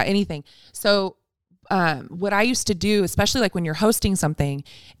 anything. So what I used to do, especially like when you're hosting something,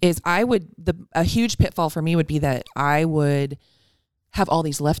 is a huge pitfall for me would be that I would have all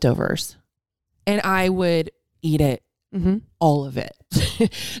these leftovers and I would eat it, all of it.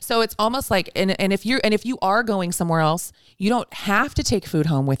 So it's almost like, and if you are going somewhere else, you don't have to take food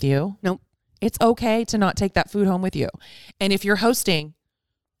home with you. Nope. It's okay to not take that food home with you. And if you're hosting,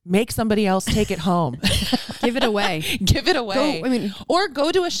 make somebody else take it home. Give it away. Or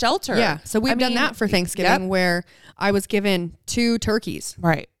go to a shelter. Yeah. So we've done that for Thanksgiving where I was given 2 turkeys.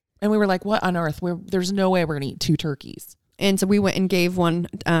 Right. And we were like, what on earth? There's no way we're going to eat 2 turkeys. And so we went and gave one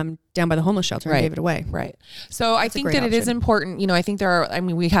down by the homeless shelter and gave it away. Right. So I think that it is important. I think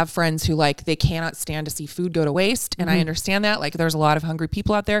we have friends who like, they cannot stand to see food go to waste. And I understand that. Like there's a lot of hungry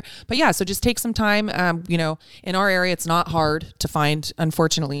people out there. But yeah, so just take some time. In our area, it's not hard to find,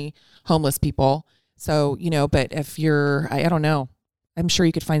 unfortunately, homeless people. So, but if you're, I don't know, I'm sure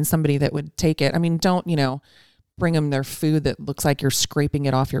you could find somebody that would take it. I mean, don't, bring them their food that looks like you're scraping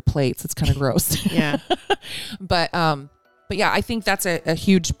it off your plates. It's kind of gross. Yeah. But yeah, I think that's a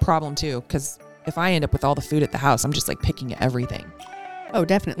huge problem too. Because if I end up with all the food at the house, I'm just like picking at everything. Oh,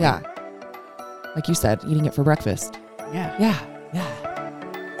 definitely. Yeah. Like you said, eating it for breakfast. Yeah. Yeah.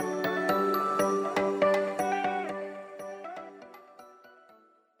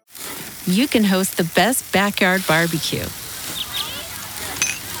 You can host the best backyard barbecue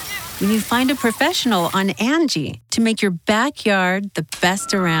when you find a professional on Angie to make your backyard the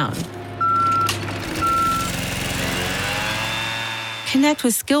best around. Connect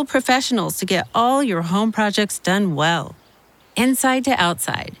with skilled professionals to get all your home projects done well. Inside to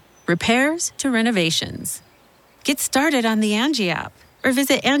outside, repairs to renovations. Get started on the Angie app or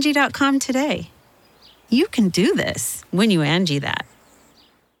visit Angie.com today. You can do this when you Angie that.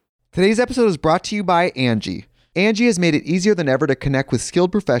 Today's episode is brought to you by Angie. Angie has made it easier than ever to connect with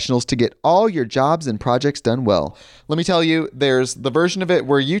skilled professionals to get all your jobs and projects done well. Let me tell you, there's the version of it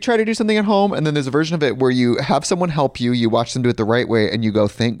where you try to do something at home, and then there's a version of it where you have someone help you, you watch them do it the right way, and you go,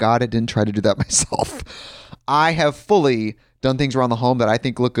 thank God I didn't try to do that myself. I have fully done things around the home that I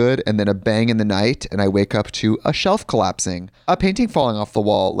think look good, and then a bang in the night, and I wake up to a shelf collapsing, a painting falling off the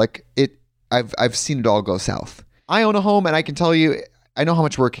wall. I've seen it all go south. I own a home, and I can tell you, I know how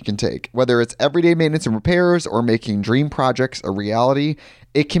much work it can take. Whether it's everyday maintenance and repairs or making dream projects a reality,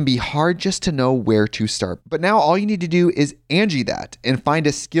 it can be hard just to know where to start. But now all you need to do is Angie that and find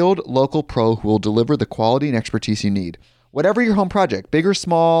a skilled local pro who will deliver the quality and expertise you need. Whatever your home project, big or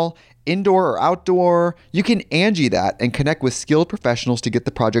small, indoor or outdoor, you can Angie that and connect with skilled professionals to get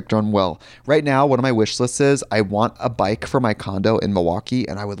the project done well. Right now, one of my wish lists is I want a bike for my condo in Milwaukee,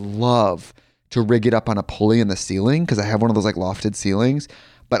 and I would love to rig it up on a pulley in the ceiling because I have one of those like lofted ceilings,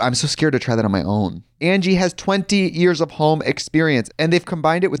 but I'm so scared to try that on my own. Angie has 20 years of home experience, and they've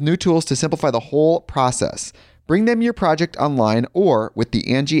combined it with new tools to simplify the whole process. Bring them your project online or with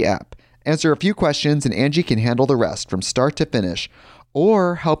the Angie app. Answer a few questions and Angie can handle the rest from start to finish,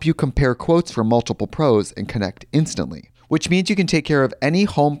 or help you compare quotes from multiple pros and connect instantly, which means you can take care of any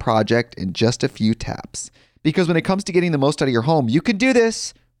home project in just a few taps. Because when it comes to getting the most out of your home, you can do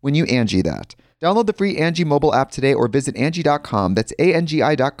this when you Angie that. Download the free Angie mobile app today or visit Angie.com. That's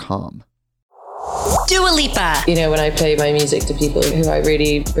ANGI.com. Dua Lipa. When I play my music to people who I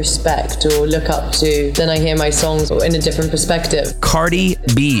really respect or look up to, then I hear my songs in a different perspective. Cardi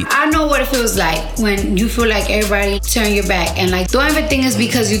B. I know what it feels like when you feel like everybody turn your back and don't ever think it's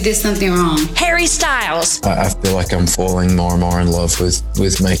because you did something wrong. Harry Styles. I feel like I'm falling more and more in love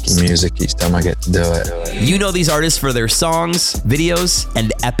with making music each time I get to do it. You know these artists for their songs, videos,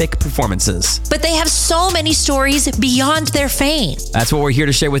 and epic performances. But they have so many stories beyond their fame. That's what we're here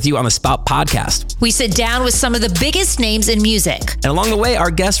to share with you on the Spout Podcast. We sit down with some of the biggest names in music. And along the way,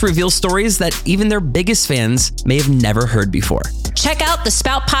 our guests reveal stories that even their biggest fans may have never heard before. Check out the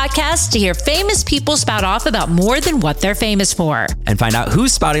Spout Podcast to hear famous people spout off about more than what they're famous for. And find out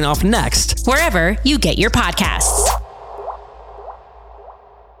who's spouting off next, wherever you get your podcasts.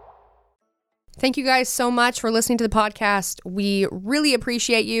 Thank you guys so much for listening to the podcast. We really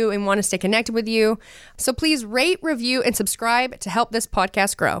appreciate you and want to stay connected with you. So please rate, review, and subscribe to help this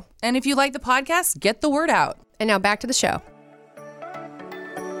podcast grow. And if you like the podcast, get the word out. And now back to the show.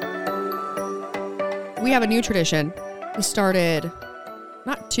 We have a new tradition. We started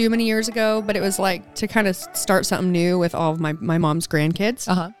not too many years ago, but it was like to kind of start something new with all of my mom's grandkids.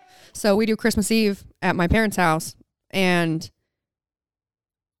 Uh-huh. So we do Christmas Eve at my parents' house, and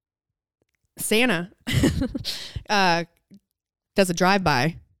Santa does a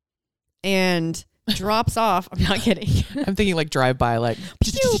drive-by and drops off. I'm not kidding. I'm thinking like drive-by, like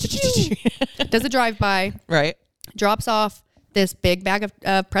does a drive-by, right? Drops off this big bag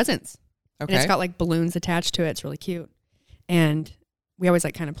of presents. Okay. And it's got like balloons attached to it. It's really cute. And we always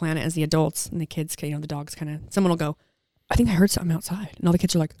like kind of plan it as the adults, and the kids, the dogs kind of, someone will go, I think I heard something outside. And all the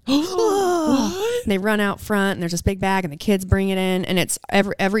kids are like, oh, and they run out front, and there's this big bag, and the kids bring it in, and it's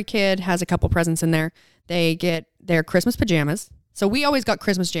every kid has a couple presents in there. They get their Christmas pajamas. So we always got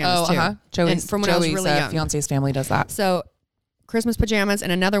Christmas pajamas too. Joey's, from when I was really young. Fiance's family does that. So Christmas pajamas,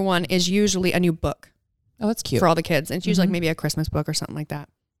 and another one is usually a new book. Oh, that's cute. For all the kids. And it's usually like maybe a Christmas book or something like that.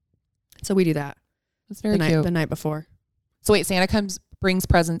 So we do that. That's very cute. The night before. So wait, Santa brings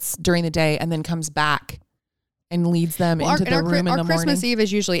presents during the day and then comes back and leads them into the room in the morning? Our Christmas Eve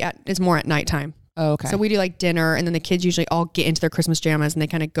is usually is more at nighttime. Oh, okay. So we do like dinner, and then the kids usually all get into their Christmas pajamas, and they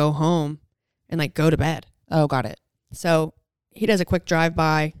kind of go home and like go to bed. Oh, got it. So he does a quick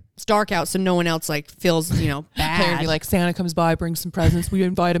drive-by. It's dark out, so no one else like feels, bad. Claire would be like, Santa comes by, brings some presents. We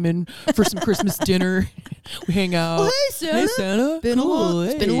invite him in for some Christmas dinner. We hang out. Oh, hey, Santa. Hey, Santa. It's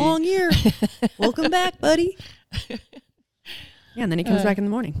been a long year. Welcome back, buddy. Yeah, and then he comes back in the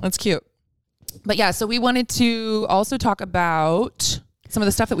morning. That's cute. But yeah, so we wanted to also talk about some of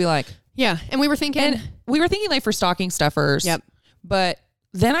the stuff that we like. Yeah, and we were thinking like for stocking stuffers. Yep. But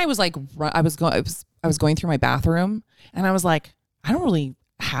then I was like, I was going through my bathroom, and I was like, I don't really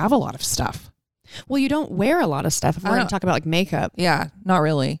have a lot of stuff. Well, you don't wear a lot of stuff. If we're going to talk about like makeup. Yeah, not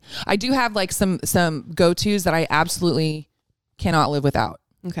really. I do have like some go-tos that I absolutely cannot live without.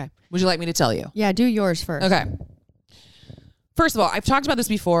 Okay. Would you like me to tell you? Yeah, do yours first. Okay. First of all, I've talked about this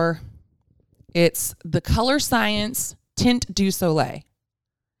before. It's the Color Science Tint Du Soleil.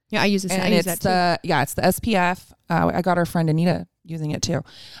 Yeah, I use this. And it's the SPF. I got our friend Anita using it too.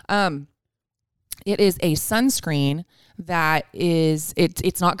 It is a sunscreen that is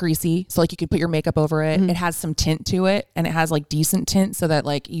it's not greasy, so like you could put your makeup over it. It has some tint to it, and it has like decent tint, so that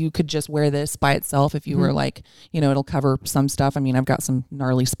like you could just wear this by itself if you were like, it'll cover some stuff. I mean, I've got some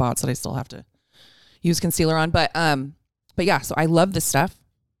gnarly spots that I still have to use concealer on, but yeah, so I love this stuff.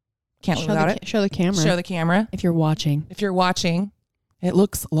 Can't live without it. Show the camera. Show the camera. If you're watching. It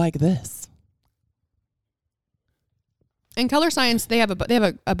looks like this. In Color Science, they have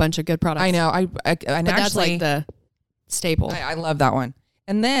a bunch of good products. I know. And but actually, that's like the staple. I love that one.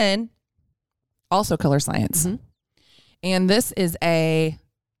 And then also Color Science. And this is a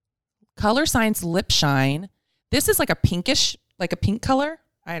Color Science Lip Shine. This is like a pinkish, like a pink color.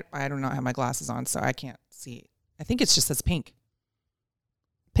 I do not have my glasses on, so I can't see. I think it's just says pink.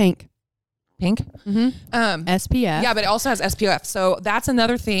 Pink. SPF. Yeah, but it also has SPF. So that's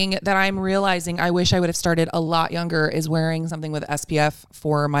another thing that I'm realizing I wish I would have started a lot younger, is wearing something with SPF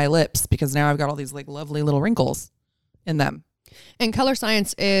for my lips, because now I've got all these like lovely little wrinkles in them. And Color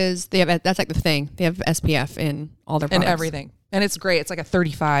Science that's like the thing. They have SPF in all their products. And everything. And it's great. It's like a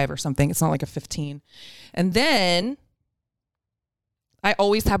 35 or something. It's not like a 15. And then I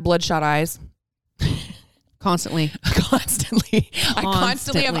always have bloodshot eyes. Constantly. I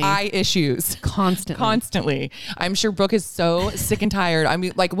constantly have eye issues. Constantly. I'm sure Brooke is so sick and tired. I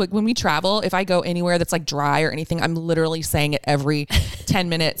mean, like when we travel, if I go anywhere that's like dry or anything, I'm literally saying it every 10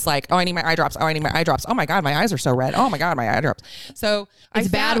 minutes. Like, oh, I need my eye drops. Oh, I need my eye drops. Oh my God, my eyes are so red. Oh my God, my eye drops. So it's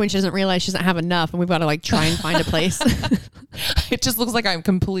bad when she doesn't realize she doesn't have enough, and we've got to like try and find a place. It just looks like I'm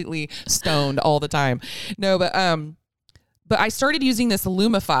completely stoned all the time. No, but I started using this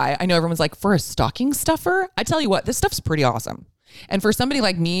Lumify. I know everyone's like, for a stocking stuffer? I tell you what, this stuff's pretty awesome. And for somebody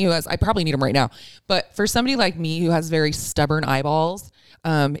like me I probably need them right now, but for somebody like me who has very stubborn eyeballs,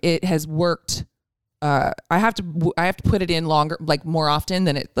 it has worked. I have to put it in longer, like more often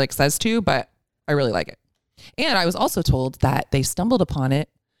than it like says to, but I really like it. And I was also told that they stumbled upon it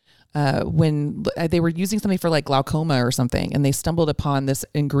when they were using something for like glaucoma or something, and they stumbled upon this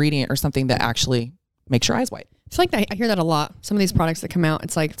ingredient or something that actually makes your eyes white. It's like that. I hear that a lot. Some of these products that come out,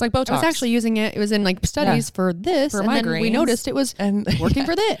 it's like Botox. I was actually using it. It was in like studies for this, for and migraines. then we noticed it was working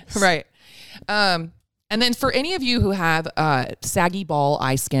for this. Right. And then for any of you who have saggy ball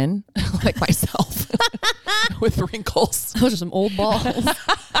eye skin, like myself, with wrinkles, those are some old balls.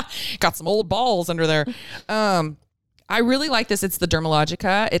 Got some old balls under there. I really like this. It's the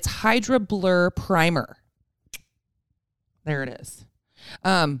Dermalogica. It's Hydra Blur Primer. There it is.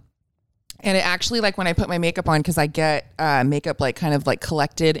 And it actually, like when I put my makeup on, because I get makeup like kind of like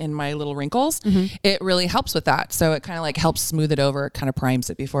collected in my little wrinkles, it really helps with that. So it kind of like helps smooth it over. It kind of primes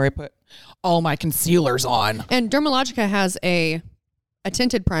it before I put all my concealers on. And Dermalogica has a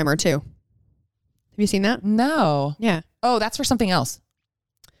tinted primer too. Have you seen that? No. Yeah. Oh, that's for something else.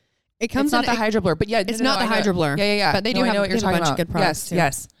 It comes it's not the Hydra Blur, but yeah, it's not the Hydra Blur. Yeah. But they do have what you're a bunch of good products too.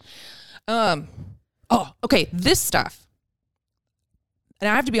 Yes. Okay. This stuff. And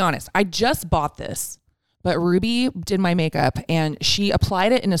I have to be honest, I just bought this, but Ruby did my makeup and she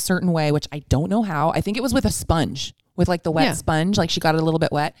applied it in a certain way, which I don't know how. I think it was with a sponge, with like the wet sponge, like she got it a little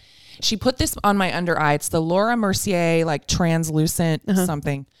bit wet. She put this on my under eye. It's the Laura Mercier, like translucent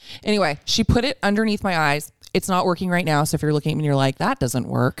something. Anyway, she put it underneath my eyes. It's not working right now. So if you're looking at me and you're like, that doesn't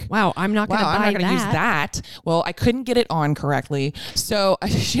work. Wow, I'm not going to use that. Well, I couldn't get it on correctly. So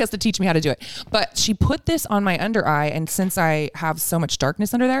she has to teach me how to do it. But she put this on my under eye. And since I have so much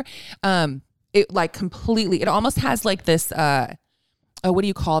darkness under there, it like completely, it almost has like this, what do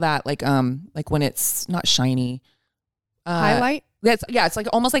you call that? Like when it's not shiny. Highlight? It's like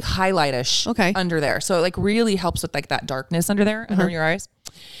almost like highlight-ish under there. So it like really helps with like that darkness under there, under your eyes.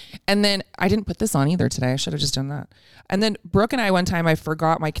 And then I didn't put this on either today. I should have just done that. And then Brooke and I, one time I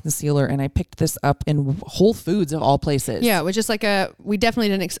forgot my concealer and I picked this up in Whole Foods of all places. Yeah, it was just like we definitely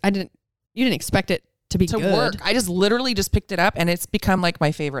you didn't expect it to be good. Work. I just literally just picked it up and it's become like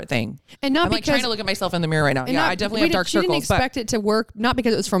my favorite thing. And not I'm like trying to look at myself in the mirror right now. Yeah, I definitely have dark circles. She didn't expect it to work, not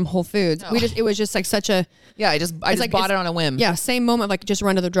because it was from Whole Foods. No. It was just like such a I just bought it on a whim. Yeah, same moment, like just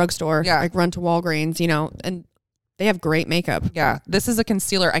run to the drugstore. Yeah, like run to Walgreens, and they have great makeup. Yeah, this is a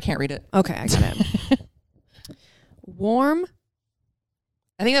concealer. I can't read it. Okay, I got it. Warm.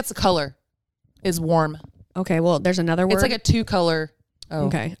 I think that's the color. Is warm. Okay, well, there's another word. It's like a 2-color. Oh.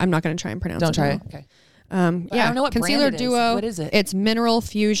 Okay, I'm not going to try and pronounce it. Don't try it. Okay. I don't know what concealer brand it duo. is. What is it? It's Mineral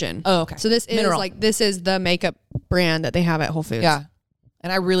Fusion. Oh, okay. So this is the makeup brand that they have at Whole Foods. Yeah,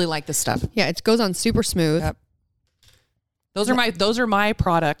 and I really like this stuff. Yeah, it goes on super smooth. Yep. Those are my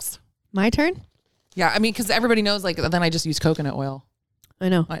products. My turn. Yeah, I mean, because everybody knows. Like, then I just use coconut oil. I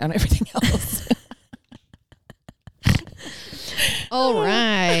know on everything else. All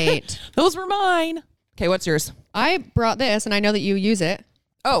right, those were mine. Okay, what's yours? I brought this, and I know that you use it.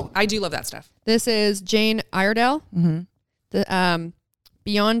 Oh, I do love that stuff. This is Jane Iredale. Mm-hmm. The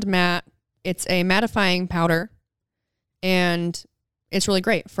Beyond Matte. It's a mattifying powder, and it's really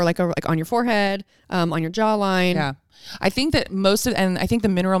great for like on your forehead, on your jawline. Yeah, I think that I think the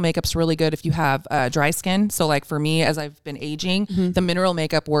mineral makeup's really good if you have dry skin. So like for me, as I've been aging, the mineral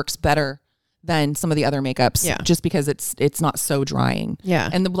makeup works better than some of the other makeups. Yeah, just because it's not so drying. Yeah,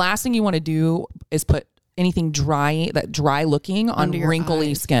 and the last thing you want to do is put anything dry looking on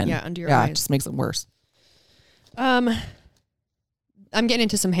wrinkly skin. Yeah, under your eyes. It just makes it worse. I'm getting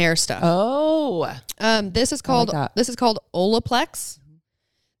into some hair stuff. Oh. This is called Olaplex.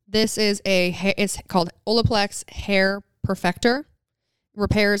 This is it's called Olaplex Hair Perfector.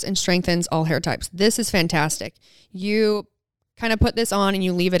 Repairs and strengthens all hair types. This is fantastic. You kind of put this on and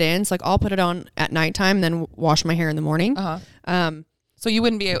you leave it in. So like I'll put it on at nighttime, then wash my hair in the morning. So you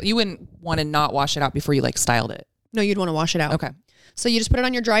wouldn't want to not wash it out before you like styled it. No, you'd want to wash it out. Okay. So you just put it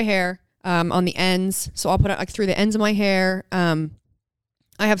on your dry hair, on the ends. So I'll put it like through the ends of my hair. I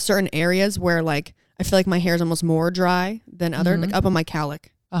have certain areas where like I feel like my hair is almost more dry than other, like up on my cowlick.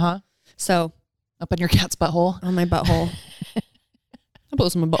 So up on your cat's butthole. On my butthole. I put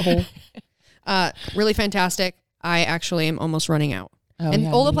this in my butthole. Really fantastic. I actually am almost running out. And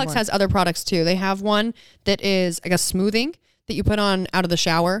Olaplex has other products too. They have one that is like a smoothing that you put on out of the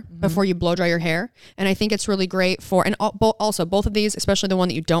shower before you blow dry your hair. And I think it's really great for, and also both of these, especially the one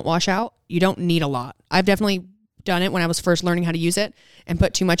that you don't wash out, you don't need a lot. I've definitely done it when I was first learning how to use it and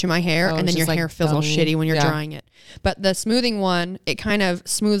put too much in my hair and then your hair feels all shitty when you're drying it. But the smoothing one, it kind of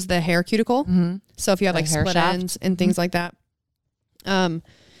smooths the hair cuticle. So if you have like split ends and things like that.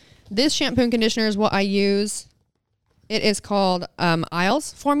 This shampoo and conditioner is what I use. It is called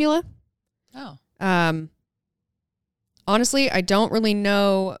Isles Formula. Oh. Honestly, I don't really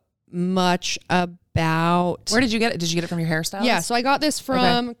know much about. Where did you get it? Did you get it from your hairstylist? Yeah, so I got this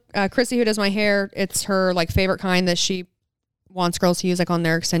from Chrissy, who does my hair. It's her like favorite kind that she wants girls to use like on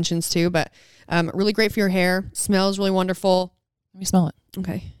their extensions too, but really great for your hair. Smells really wonderful. Let me smell it.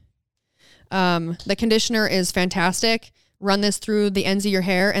 Okay. The conditioner is fantastic. Run this through the ends of your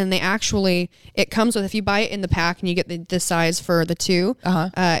hair, and it comes with, if you buy it in the pack and you get this size for the 2,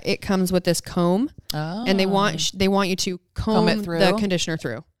 it comes with this comb, and they want you to comb it through the conditioner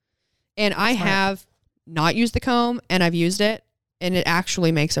through. And I have not used the comb, and I've used it, and it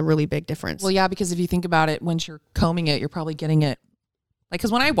actually makes a really big difference. Well, yeah, because if you think about it, when you're combing it, you're probably getting it, like,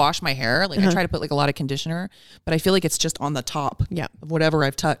 because when I wash my hair, like I try to put like a lot of conditioner, but I feel like it's just on the top of whatever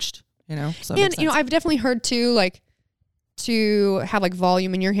I've touched, you know? So and, you know, I've definitely heard too, like, to have like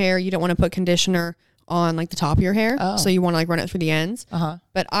volume in your hair, you don't want to put conditioner on like the top of your hair. So you want to like run it through the ends.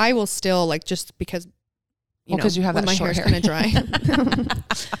 But I will still like, just because, because you have that my short hair's kind of dry,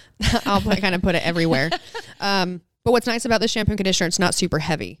 I'll kind of put it everywhere. But what's nice about this shampoo and conditioner, it's not super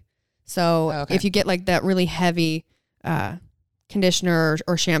heavy. So if you get like that really heavy conditioner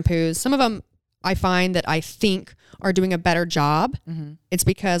or shampoos, some of them I find that I think are doing a better job. It's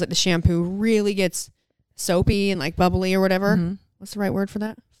because like the shampoo really gets soapy and like bubbly or whatever. What's the right word for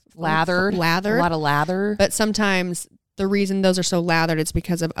that? Lathered. A lot of lather. But sometimes the reason those are so lathered, it's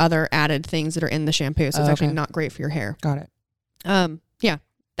because of other added things that are in the shampoo. So it's actually not great for your hair. Got it. Yeah,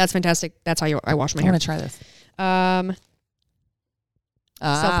 that's fantastic. That's how I wash my hair. I'm going to try this.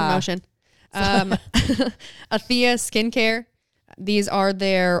 Self-promotion. Athea Skincare. These are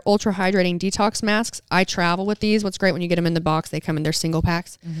their ultra hydrating detox masks. I travel with these. What's great when you get them in the box, they come in their single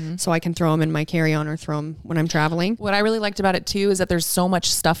packs. So I can throw them in my carry-on or throw them when I'm traveling. What I really liked about it too is that there's so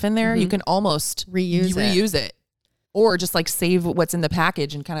much stuff in there. You can almost reuse it. Or just like save what's in the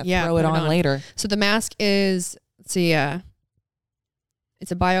package and kind of throw it on later. So the mask is, let's see,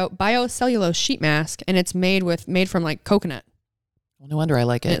 it's a biocellulose sheet mask, and it's made from like coconut. Well, no wonder I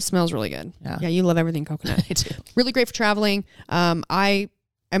like it. And it smells really good. Yeah, you love everything coconut. I do. Really great for traveling. I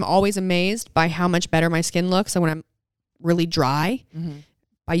am always amazed by how much better my skin looks. So when I'm really dry,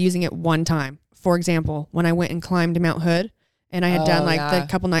 by using it one time. For example, when I went and climbed Mount Hood, and I had done like the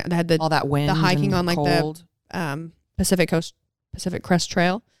couple nights, I had all that wind, the hiking on like cold. The Pacific Crest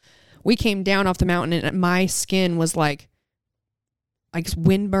Trail. We came down off the mountain, and my skin was like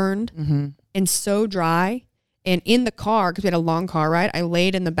wind burned and so dry. And in the car, because we had a long car ride, I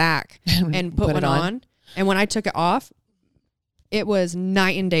laid in the back and put one on. And when I took it off, it was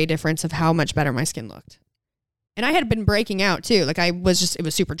night and day difference of how much better my skin looked. And I had been breaking out too. Like it was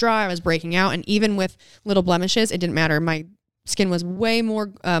super dry. I was breaking out. And even with little blemishes, it didn't matter. My skin was way more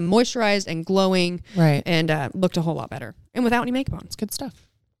moisturized and glowing, and looked a whole lot better. And without any makeup on. It's good stuff.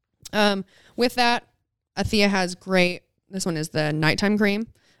 With that, Athea has great, this one is the nighttime cream.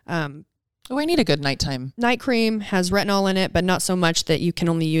 I need a good nighttime. Night cream has retinol in it, but not so much that you can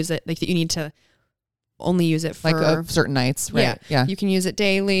only use it, like you need to only use it for like certain nights, right? Yeah. You can use it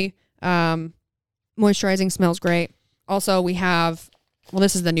daily. Moisturizing, smells great. Also, we have,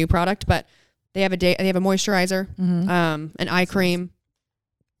 this is the new product, but they have a moisturizer, an eye cream,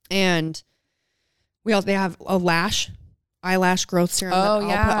 and they have a eyelash growth serum that I'll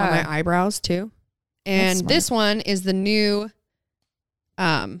put on my eyebrows too. And this one is the new,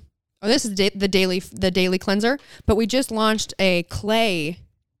 this is the daily cleanser, but we just launched a clay.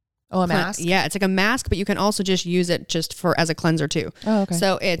 Oh, a mask? Yeah, it's like a mask, but you can also just use it as a cleanser too. Oh, okay.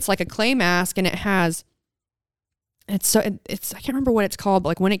 So it's like a clay mask, and it has, I can't remember what it's called, but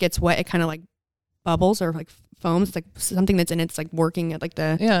like when it gets wet, it kind of like bubbles or like foams. It's like something that's in it's like working at like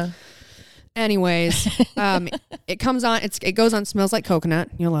the. Yeah. Anyways, it comes on, it goes on, smells like coconut.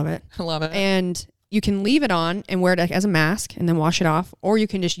 You'll love it. I love it. And you can leave it on and wear it as a mask and then wash it off, or you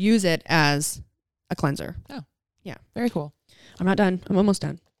can just use it as a cleanser. Oh, yeah. Very cool. I'm not done. I'm almost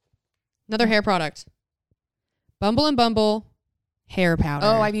done. Another hair product. Bumble and Bumble hair powder.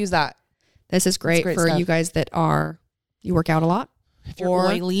 Oh, I've used that. This is great for stuff. You guys that you work out a lot. If you're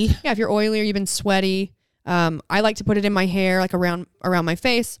oily. Yeah, if you're oily or you've been sweaty. I like to put it in my hair, like around my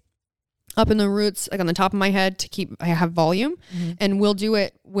face, up in the roots, like on the top of my head I have volume. And we'll do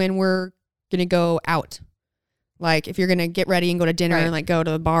it when we're going to go out. Like if you're going to get ready and go to dinner and like go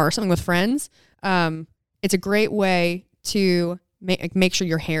to the bar or something with friends. It's a great way to make sure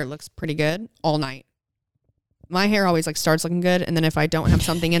your hair looks pretty good all night. My hair always like starts looking good, and then if I don't have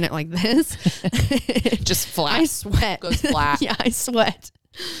something in it like this, just flat. I sweat. Goes flat. Yeah, I sweat.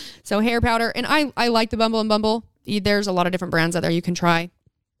 So hair powder, and I like the Bumble and Bumble. There's a lot of different brands out there you can try.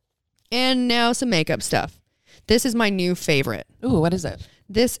 And now some makeup stuff. This is my new favorite. Ooh, what is it?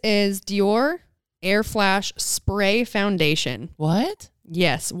 This is Dior Air Flash Spray Foundation. What?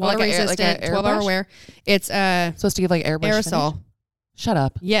 Yes, water resistant, 12-hour wear. It's supposed to give like airbrush aerosol. Shut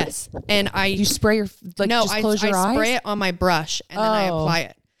up. Yes. And you spray your close your eyes? I spray it on my brush and then I apply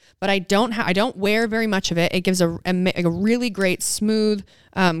it. But I don't wear very much of it. It gives a really great smooth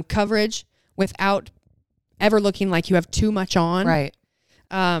coverage without ever looking like you have too much on. Right.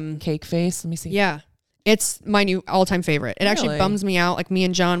 Cake face. Let me see. Yeah. It's my new all-time favorite. It actually bums me out. Like me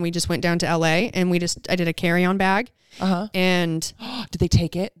and John, we just went down to LA and I did a carry-on bag. And did they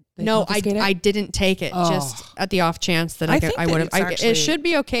take it? No, I didn't take it. Just at the off chance that I would have. It should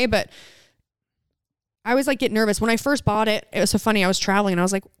be okay, but I was like getting nervous when I first bought it. It was so funny. I was traveling and I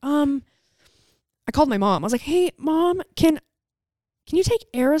was like, I called my mom. I was like, hey, Mom, can you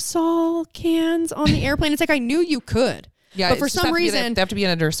take aerosol cans on the airplane? It's like I knew you could. Yeah, but for some reason they have to be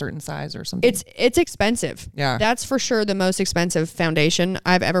under a certain size or something. It's expensive. Yeah, that's for sure the most expensive foundation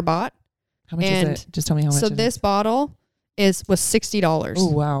I've ever bought. How much is it? Just tell me how much. So this bottle was $60. Oh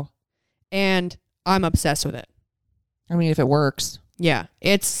wow! And I'm obsessed with it. I mean, if it works, yeah,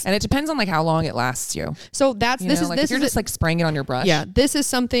 and it depends on like how long it lasts you. So this if you're just like spraying it on your brush. Yeah, this is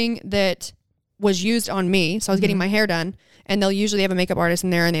something that was used on me. So I was getting my hair done. And they'll usually have a makeup artist in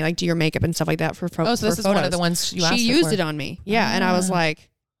there and they like do your makeup and stuff like that for photos. So this is one of the ones she used it on me. Yeah. And I was like,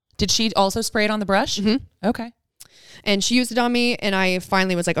 did she also spray it on the brush? Mm-hmm. Okay. And she used it on me and I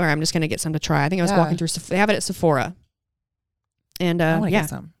finally was like, all right, I'm just going to get some to try. I think I was walking through, they have it at Sephora. And get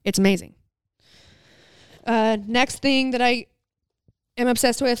some. It's amazing. Next thing that I am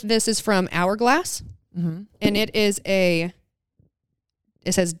obsessed with, this is from Hourglass. Mm-hmm. And it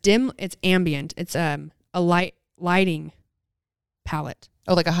says dim, it's ambient. It's a lighting palette.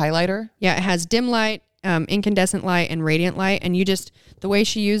 Oh, like a highlighter? Yeah, it has dim light, incandescent light, and radiant light. And the way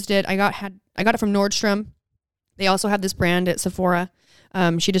she used it, I got it from Nordstrom. They also have this brand at Sephora.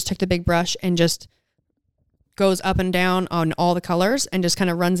 She just took the big brush and just goes up and down on all the colors and just kind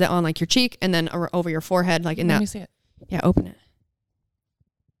of runs it on like your cheek and then over your forehead, like in that. Let me see it. Yeah, open it.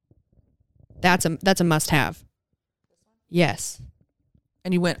 That's a must-have. Yes.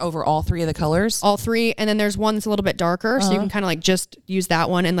 And you went over all three of the colors? All three. And then there's one that's a little bit darker. So you can kind of like just use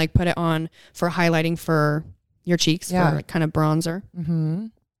that one and like put it on for highlighting for your cheeks for like kind of bronzer. Mm-hmm.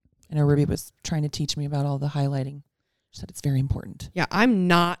 I know Ruby was trying to teach me about all the highlighting. She said it's very important. Yeah, I'm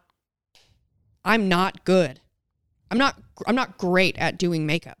not good. I'm not great at doing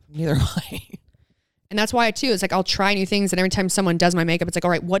makeup. Neither am I. And that's why it's like I'll try new things and every time someone does my makeup, it's like,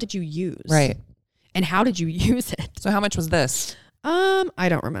 all right, what did you use? Right. And how did you use it? So how much was this? I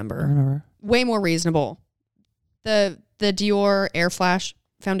don't remember. Way more reasonable. The Dior Air Flash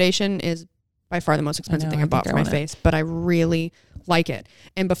foundation is by far the most expensive thing I bought for my face, but I really like it.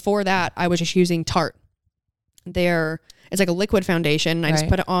 And before that, I was just using Tarte. It's like a liquid foundation. I just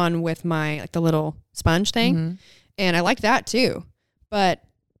put it on with my like the little sponge thing, and I like that too. And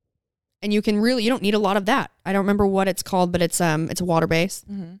you don't need a lot of that. I don't remember what it's called, but it's water based,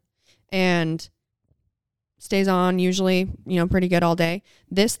 and stays on usually, pretty good all day.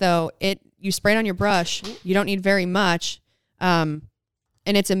 This though, you spray it on your brush. You don't need very much. And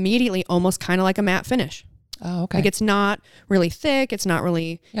it's immediately almost kind of like a matte finish. Oh, okay. Like it's not really thick. It's not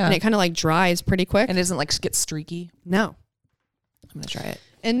really, and it kind of like dries pretty quick. And it doesn't like get streaky. No. I'm going to try it.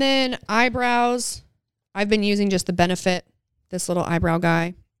 And then eyebrows. I've been using just the Benefit, this little eyebrow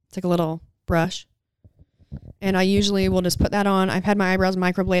guy. It's like a little brush. And I usually will just put that on. I've had my eyebrows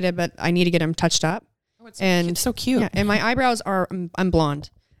microbladed, but I need to get them touched up. Oh, it's so cute. Yeah, and my eyebrows I'm blonde.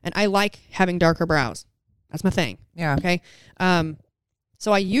 And I like having darker brows. That's my thing. Yeah. Okay.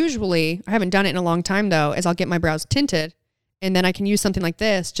 So I haven't done it in a long time though, is I'll get my brows tinted and then I can use something like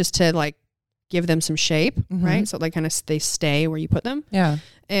this just to like give them some shape, right? So like kind of they stay where you put them. Yeah.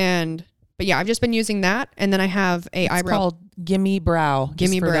 But yeah, I've just been using that. And then I have it's called Gimme Brow.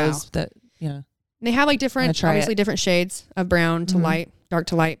 Gimme Brow. Those that, And they have like different shades of brown to light, dark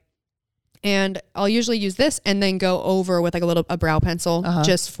to light. And I'll usually use this and then go over with like a brow pencil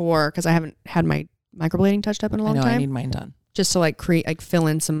because I haven't had my microblading touched up in a long time. I need mine done. Just to like fill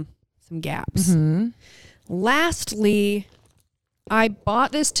in some gaps. Mm-hmm. Lastly, I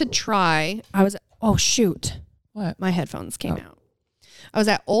bought this to try. Oh shoot. What? My headphones came out. I was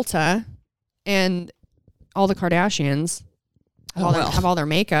at Ulta and all the Kardashians have all their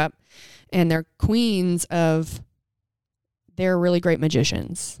makeup and they're queens of, they're really great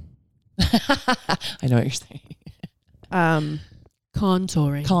magicians. I know what you're saying.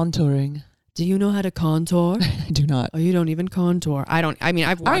 Contouring. Do you know how to contour? I do not. Oh, you don't even contour. I don't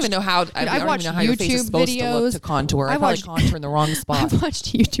even know how. I've watched YouTube videos to contour. I probably contour in the wrong spot. I've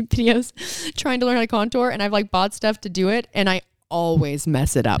watched YouTube videos trying to learn how to contour, and I've like bought stuff to do it, and I always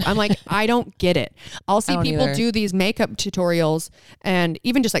mess it up. I'm like, I don't get it. I'll see people do these makeup tutorials and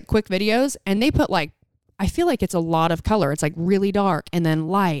even just like quick videos, and they put like I feel like it's a lot of color. It's like really dark and then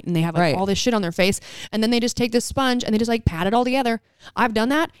light, and they have like all this shit on their face, and then they just take this sponge and they just like pat it all together. I've done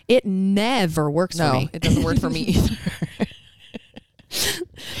that. It never works for me. It doesn't work for me either.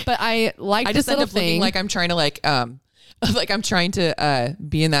 But I like this little thing. Like I'm trying to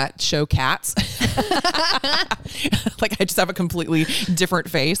be in that show Cats. Like I just have a completely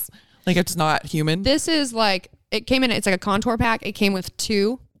different face. Like it's not human. This is like, it's like a contour pack. It came with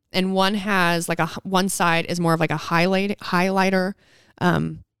 2. And one has like one side is more of like a highlighter,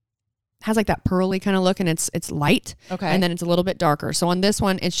 has like that pearly kind of look, and it's light. Okay. And then it's a little bit darker. So on this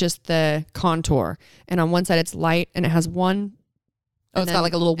one, it's just the contour, and on one side it's light, and it has one. Oh, it's got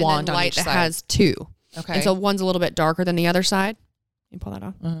like a little wand on each side. That has 2. Okay. And so one's a little bit darker than the other side. You pull that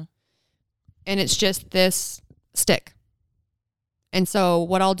off. Uh-huh. And it's just this stick. And so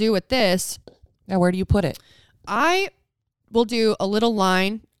what I'll do with this. Yeah, where do you put it? I will do a little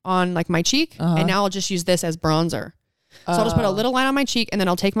line on like my cheek, and now I'll just use this as bronzer. So I'll just put a little line on my cheek, and then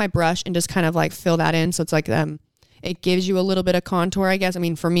I'll take my brush and just kind of like fill that in. So it's like it gives you a little bit of contour, I guess. I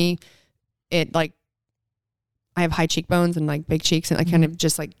mean, for me, it like I have high cheekbones and like big cheeks, and it kind of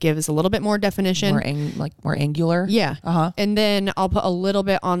just like gives a little bit more definition, more angular. Yeah. And then I'll put a little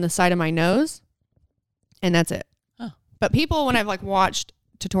bit on the side of my nose, and that's it. But people, when I've like watched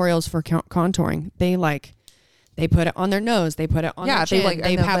tutorials for contouring, they put it on their nose. They put it on their chin.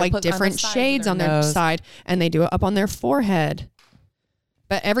 They have like different shades on their side, and they do it up on their forehead.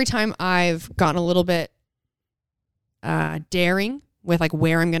 But every time I've gotten a little bit daring with like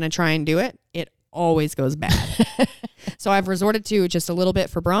where I'm going to try and do it, it always goes bad. So I've resorted to just a little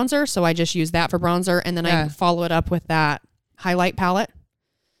bit for bronzer. So I just use that for bronzer, and then I follow it up with that highlight palette,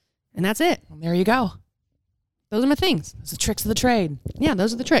 and that's it. Well, there you go. Those are my things. Those are the tricks of the trade. Yeah,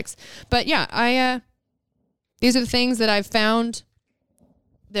 those are the tricks. But yeah, these are the things that I've found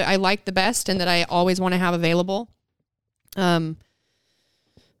that I like the best and that I always want to have available. I'm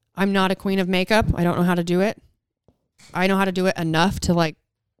not a queen of makeup. I don't know how to do it. I know how to do it enough to like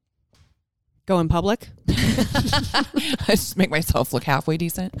go in public. I just make myself look halfway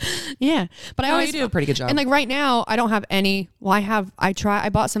decent. Yeah. But I always do a pretty good job. And like right now, I don't have any. Well, I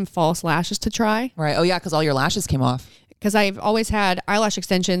bought some false lashes to try. Right. Oh yeah, because all your lashes came off. Because I've always had eyelash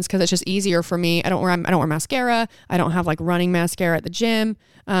extensions because it's just easier for me. I don't wear mascara. I don't have like running mascara at the gym.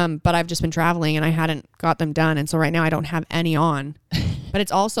 But I've just been traveling and I hadn't got them done. And so right now I don't have any on. But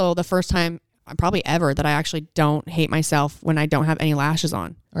it's also the first time probably ever that I actually don't hate myself when I don't have any lashes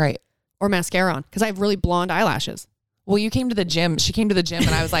on. Right. Or mascara on, because I have really blonde eyelashes. Well, you came to the gym. She came to the gym and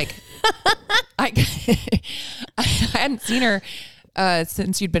I was like, I hadn't seen her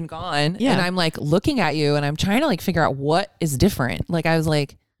since you'd been gone. Yeah. And I'm like looking at you and I'm trying to like figure out what is different. Like I was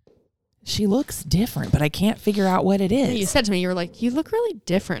like, she looks different, but I can't figure out what it is. Yeah, you said to me, you were like, you look really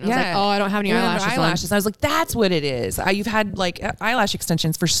different. And I was like, oh, I don't have any eyelashes on. I was like, that's what it is. You've had like eyelash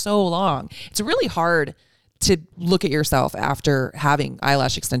extensions for so long. It's really hard to look at yourself after having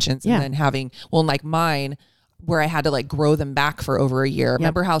eyelash extensions and then having, well, like mine, where I had to like grow them back for over a year. Yep.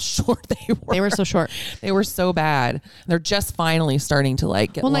 Remember how short they were? They were so short. They were so bad. They're just finally starting to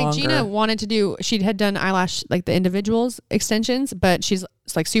like get longer. Like Gina wanted to do, she had done eyelash, like the individuals extensions, but she's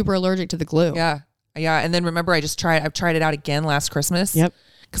like super allergic to the glue. Yeah. Yeah. And then remember I've tried it out again last Christmas. Yep.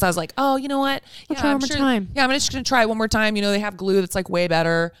 Because I was like, oh, you know what? I'll try one more time. Yeah, I'm just going to try it one more time. You know, they have glue that's like way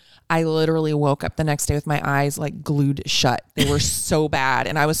better. I literally woke up the next day with my eyes like glued shut. They were so bad.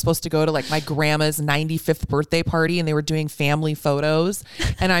 And I was supposed to go to like my grandma's 95th birthday party and they were doing family photos.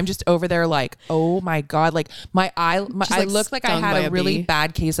 And I'm just over there like, oh my God. Like I looked like I had a really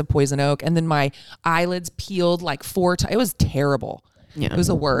bad case of poison oak. And then my eyelids peeled like 4 times. It was terrible. Yeah. It was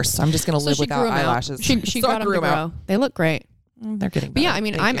the worst. I'm just going to live without eyelashes. She got them to grow. They look great. They're getting better. But yeah, I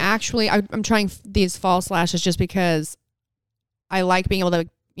mean, I'm trying these false lashes just because I like being able to,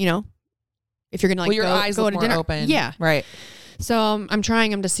 you know, if you're going to like your eyes go look to more dinner. Open. Yeah. Right. So I'm trying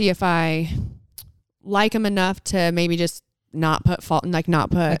them to see if I like them enough to maybe just not put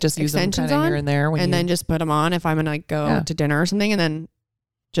just use extensions them on here and there and then just put them on if I'm going to like go to dinner or something, and then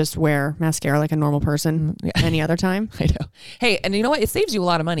just wear mascara like a normal person any other time. I know. Hey, and you know what? It saves you a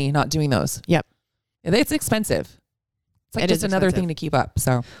lot of money not doing those. Yep. It's expensive. It's like just another thing to keep up.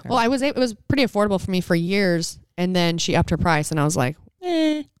 So, well, it was pretty affordable for me for years, and then she upped her price, and I was like,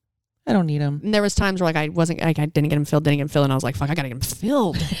 I don't need them. And there was times where like I didn't get them filled, and I was like, fuck, I gotta get them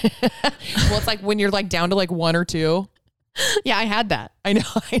filled. Well, it's like when you're like down to like 1 or 2. Yeah, I had that. I know.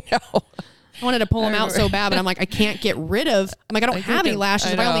 I wanted to pull them out so bad, but I'm like, I can't get rid of. I'm like, I don't have any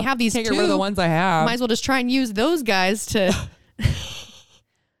lashes. If I only have these 2, get rid of the ones I have. Might as well just try and use those guys to.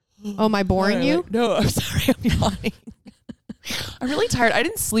 Oh, am I boring you? No, I'm sorry. I'm yawning. I'm really tired. I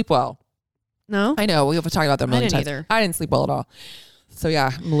didn't sleep well. No? I know. We've talked about that a million times. Either. I didn't sleep well at all. So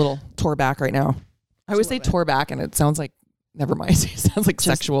yeah, I'm a little tore back right now. I always say tore back and it sounds like, never mind. It sounds like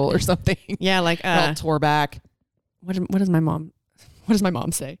sexual or something. Yeah, like all tore back. What does my mom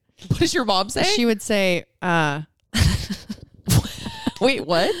say? What does your mom say? She would say, wait,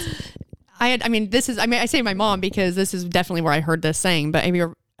 what? I say my mom because this is definitely where I heard this saying, but have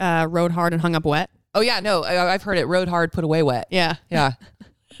you rode hard and hung up wet? Oh yeah, no, I've heard it. Rode hard, put away wet. Yeah. Yeah.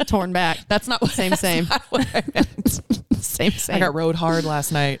 Torn back. That's not what same. Not what I meant. Same. I got rode hard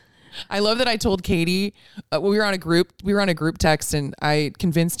last night. I love that I told Katie, we were on a group text and I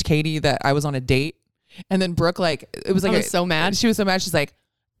convinced Katie that I was on a date. And then Brooke, it was like, I was so mad. She was so mad. She's like,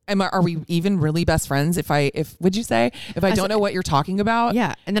 are we even really best friends? If I don't know what you're talking about?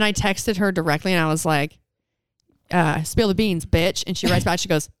 Yeah. And then I texted her directly and I was like, spill the beans, bitch. And she writes back, she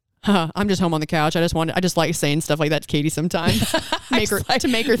goes, I'm just home on the couch. I just like saying stuff like that to Katie sometimes. Make her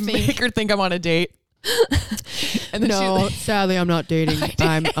think I'm on a date. And then sadly I'm not dating.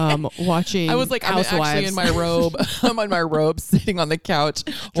 I'm watching. I was like, Housewives. I'm actually in my robe. I'm on my robe sitting on the couch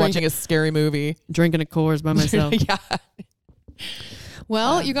watching a scary movie. Drinking a Coors by myself. Yeah.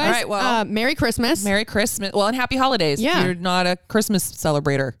 Well, you guys, all right, Merry Christmas. Merry Christmas. Well, and Happy Holidays. Yeah. You're not a Christmas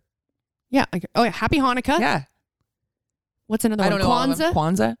celebrator. Yeah. Oh, yeah. Happy Hanukkah. Yeah. What's another one?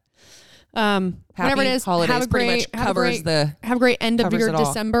 Kwanzaa. Whatever it is. Holidays have a great end of your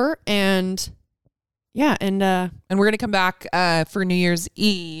December. And yeah. And we're going to come back for New Year's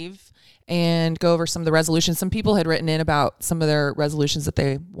Eve and go over some of the resolutions. Some people had written in about some of their resolutions that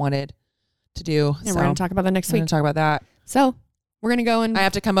they wanted to do. And we're going to talk about that next week. We're going to talk about that. So we're going to go and I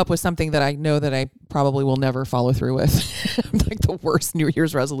have to come up with something that I know that I probably will never follow through with. I'm like the worst New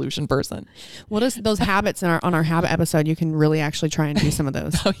Year's resolution person. What is those habits on our habit episode? You can really actually try and do some of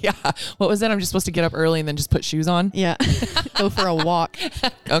those. Oh yeah. What was that? I'm just supposed to get up early and then just put shoes on? Yeah. Go for a walk.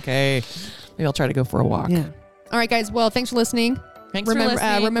 Okay. Maybe I'll try to go for a walk. Yeah. All right, guys. Well, thanks for listening.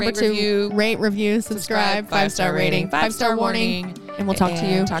 Remember to rate, review, subscribe, 5-star rating, 5-star warning, and we'll talk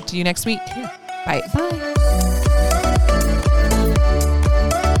to you next week. Yeah. Bye. Bye.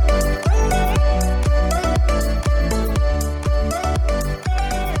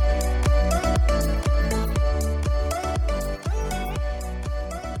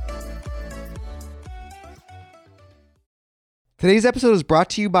 Today's episode is brought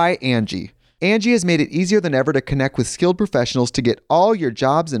to you by Angie. Angie has made it easier than ever to connect with skilled professionals to get all your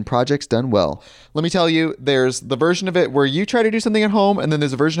jobs and projects done well. Let me tell you, there's the version of it where you try to do something at home, and then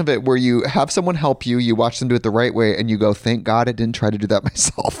there's a version of it where you have someone help you, you watch them do it the right way, and you go, thank God I didn't try to do that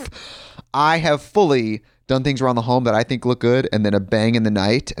myself. I have fully done things around the home that I think look good, and then a bang in the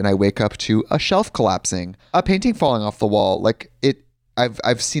night, and I wake up to a shelf collapsing, a painting falling off the wall.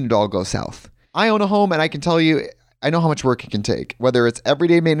 I've seen it all go south. I own a home, and I can tell you, I know how much work it can take. Whether it's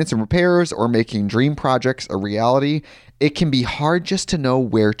everyday maintenance and repairs or making dream projects a reality, it can be hard just to know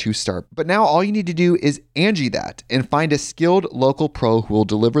where to start. But now all you need to do is Angie that and find a skilled local pro who will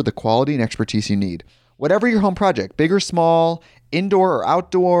deliver the quality and expertise you need. Whatever your home project, big or small, indoor or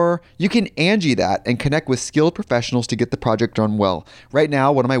outdoor, you can Angie that and connect with skilled professionals to get the project done well. Right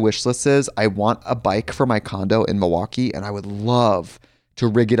now, one of my wish lists is I want a bike for my condo in Milwaukee, and I would love to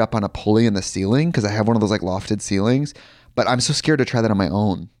rig it up on a pulley in the ceiling because I have one of those lofted ceilings, but I'm so scared to try that on my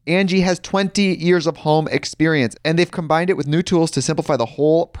own. Angie has 20 years of home experience, and they've combined it with new tools to simplify the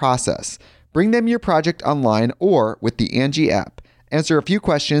whole process. Bring them your project online or with the Angie app. Answer a few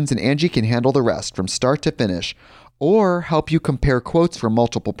questions and Angie can handle the rest from start to finish, or help you compare quotes from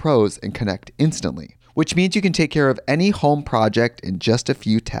multiple pros and connect instantly, which means you can take care of any home project in just a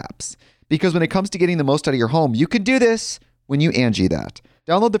few taps. Because when it comes to getting the most out of your home, you can do this when you Angie that.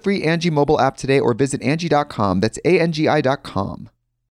 Download the free Angie mobile app today or visit Angie.com. That's ANGI.com.